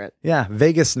glad to hear it. Yeah,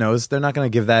 Vegas knows they're not going to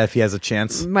give that if he has a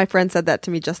chance. My friend said that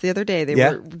to me just the other day. They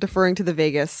were deferring to the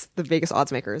Vegas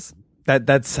odds makers.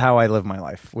 That's how I live my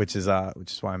life, which is why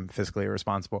I'm fiscally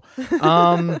irresponsible.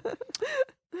 I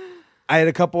had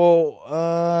a couple.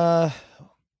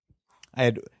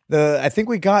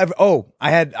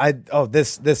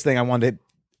 This thing I wanted to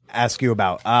ask you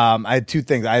about. I had two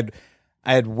things. I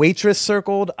had waitress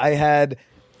circled. I had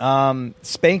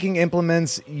spanking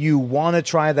implements you want to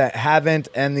try that haven't,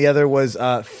 and the other was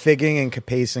figging and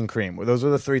capsaicin cream. Those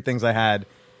were the three things I had.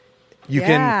 We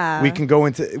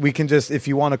can just, if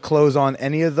you want to close on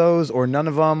any of those or none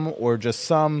of them or just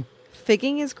some.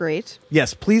 Figging is great.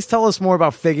 Yes, please tell us more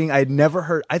about figging. I'd never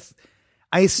heard.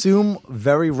 I assume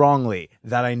very wrongly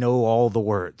that I know all the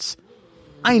words.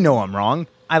 I know I'm wrong.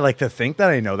 I like to think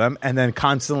that I know them and then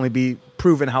constantly be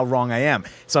proven how wrong I am.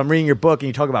 So I'm reading your book and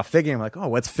you talk about figging. I'm like, oh,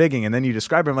 what's figging? And then you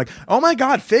describe it. I'm like, oh my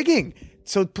God, figging.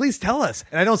 So please tell us.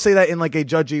 And I don't say that in like a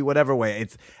judgy whatever way.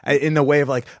 It's in the way of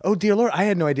like, oh dear Lord, I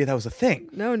had no idea that was a thing.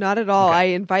 No, not at all. Okay. I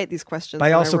invite these questions. But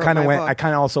I also kind of went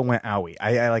owie.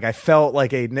 I felt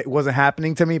like it wasn't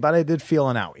happening to me, but I did feel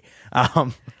an owie.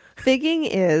 Figging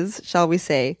is, shall we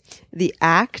say, the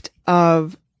act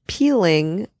of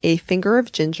peeling a finger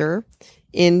of ginger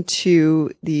into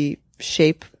the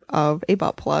shape of a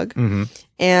butt plug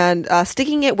and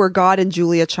sticking it where God and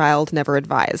Julia Child never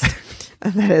advised.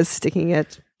 And that is sticking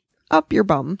it up your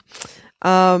bum.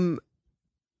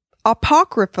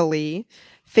 Apocryphally,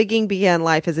 Figging began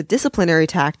life as a disciplinary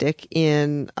tactic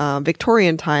in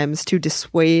Victorian times to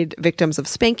dissuade victims of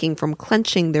spanking from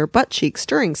clenching their butt cheeks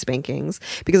during spankings.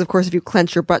 Because, of course, if you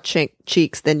clench your butt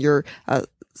cheeks, then your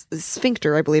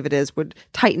sphincter, I believe it is, would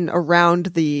tighten around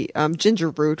the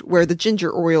ginger root where the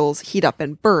ginger oils heat up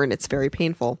and burn. It's very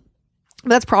painful.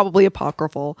 That's probably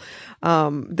apocryphal.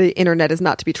 The internet is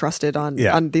not to be trusted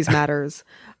on these matters.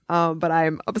 But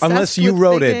I'm obsessed Unless you with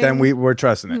wrote figging. it, then we're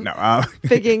trusting it. No.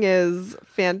 Figging is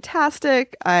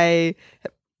fantastic. I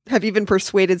have even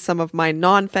persuaded some of my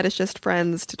non-fetishist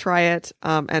friends to try it,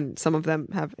 and some of them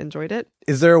have enjoyed it.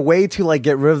 Is there a way to like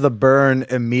get rid of the burn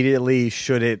immediately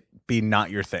should it be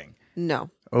not your thing? No.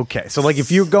 Okay. So like if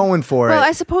you're going for Well, it.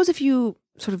 I suppose if you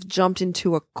sort of jumped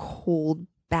into a cold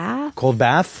bath. Cold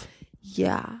bath?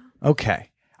 Yeah. Okay.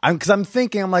 I'm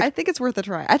thinking, I think it's worth a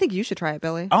try. I think you should try it,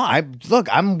 Billy.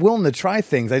 I'm willing to try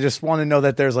things. I just want to know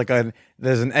that there's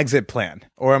an exit plan,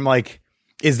 or I'm like,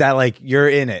 is that like you're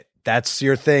in it? That's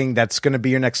your thing. That's going to be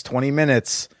your next 20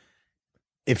 minutes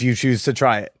if you choose to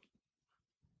try it.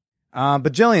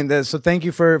 But Jillian, so thank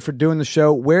you for doing the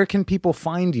show. Where can people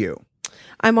find you?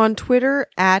 I'm on Twitter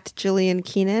at Jillian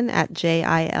Keenan at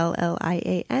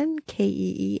JILLIAN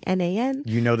KEENAN.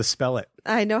 You know to spell it.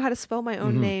 I know how to spell my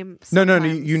own name. No,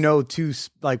 sometimes. you know to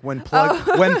like when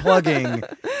plugging,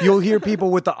 you'll hear people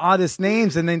with the oddest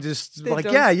names, and then just They like,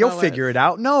 don't yeah, you'll spell figure it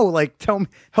out. No, like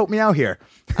help me out here.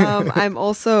 I'm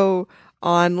also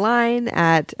online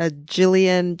at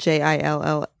Jillian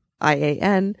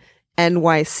JILLIAN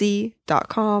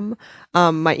NYC.com.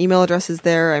 My email address is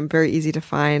there. I'm very easy to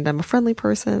find. I'm a friendly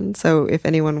person. So if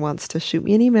anyone wants to shoot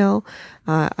me an email,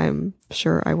 I'm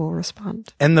sure I will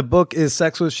respond. And the book is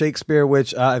Sex with Shakespeare,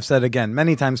 which I've said again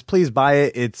many times. Please buy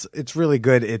it. It's really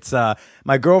good. It's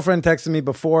my girlfriend texted me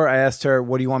before. I asked her,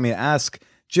 what do you want me to ask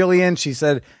Jillian? She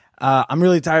said, I'm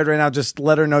really tired right now. Just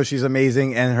let her know she's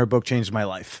amazing. And her book changed my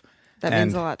life. That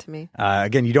means a lot to me.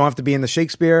 Again, you don't have to be in the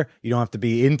Shakespeare. You don't have to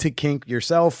be into kink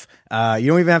yourself. You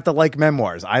don't even have to like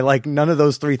memoirs. I like none of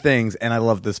those three things, and I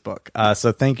love this book.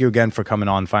 So thank you again for coming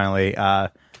on finally.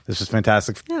 This was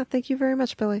fantastic. Yeah, thank you very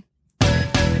much, Billy.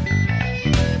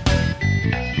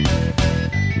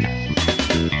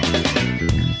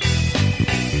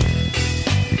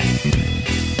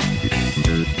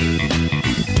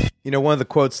 You know, one of the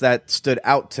quotes that stood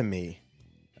out to me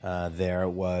there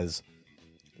was,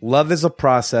 "Love is a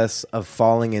process of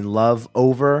falling in love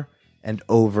over and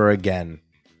over again."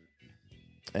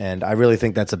 And I really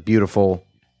think that's a beautiful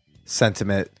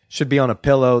sentiment. Should be on a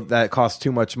pillow that costs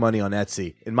too much money on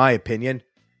Etsy, in my opinion.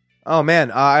 Oh, man.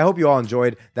 I hope you all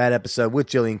enjoyed that episode with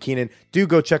Jillian Keenan. Do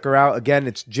go check her out. Again,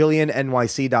 it's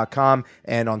JillianNYC.com.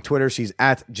 And on Twitter, she's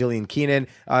at Jillian Keenan.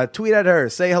 Tweet at her.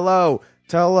 Say hello.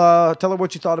 Tell her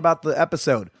what you thought about the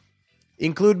episode.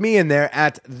 Include me in there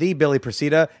at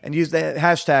 @TheBillyPresida and use the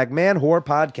hashtag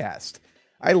 #ManWhorePodcast.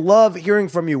 I love hearing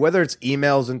from you, whether it's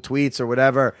emails and tweets or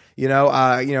whatever.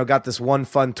 Got this one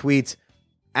fun tweet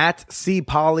at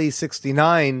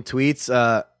cpoly69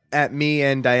 tweets at me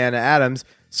and Diana Adams.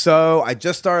 So I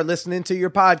just started listening to your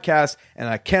podcast, and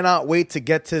I cannot wait to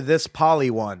get to this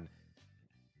Polly one.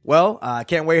 Well, I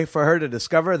can't wait for her to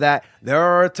discover that there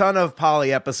are a ton of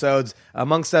Polly episodes,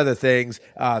 amongst other things.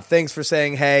 Thanks for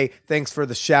saying hey. Thanks for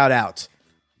the shout out.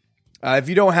 If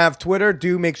you don't have Twitter,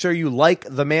 do make sure you like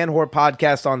the Man Whore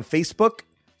Podcast on Facebook.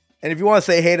 And if you want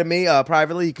to say hey to me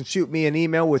privately, you can shoot me an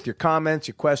email with your comments,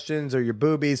 your questions, or your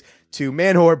boobies to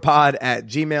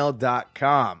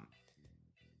manwhorepod@gmail.com.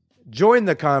 Join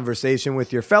the conversation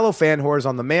with your fellow fan whores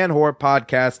on the Man Whore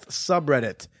Podcast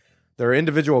subreddit. There are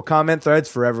individual comment threads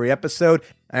for every episode.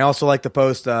 I also like to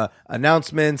post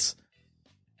announcements,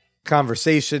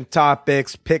 conversation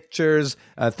topics, pictures,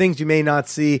 things you may not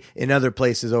see in other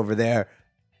places over there.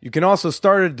 You can also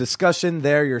start a discussion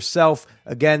there yourself.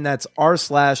 Again, that's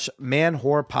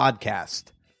r/manwhorepodcast.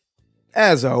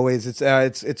 As always,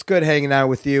 it's good hanging out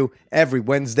with you every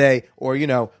Wednesday, or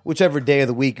whichever day of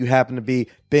the week you happen to be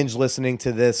binge listening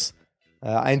to this.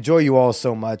 I enjoy you all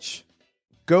so much.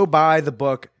 Go buy the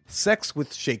book Sex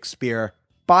with Shakespeare.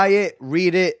 Buy it,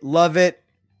 read it, love it,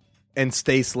 and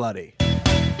stay slutty.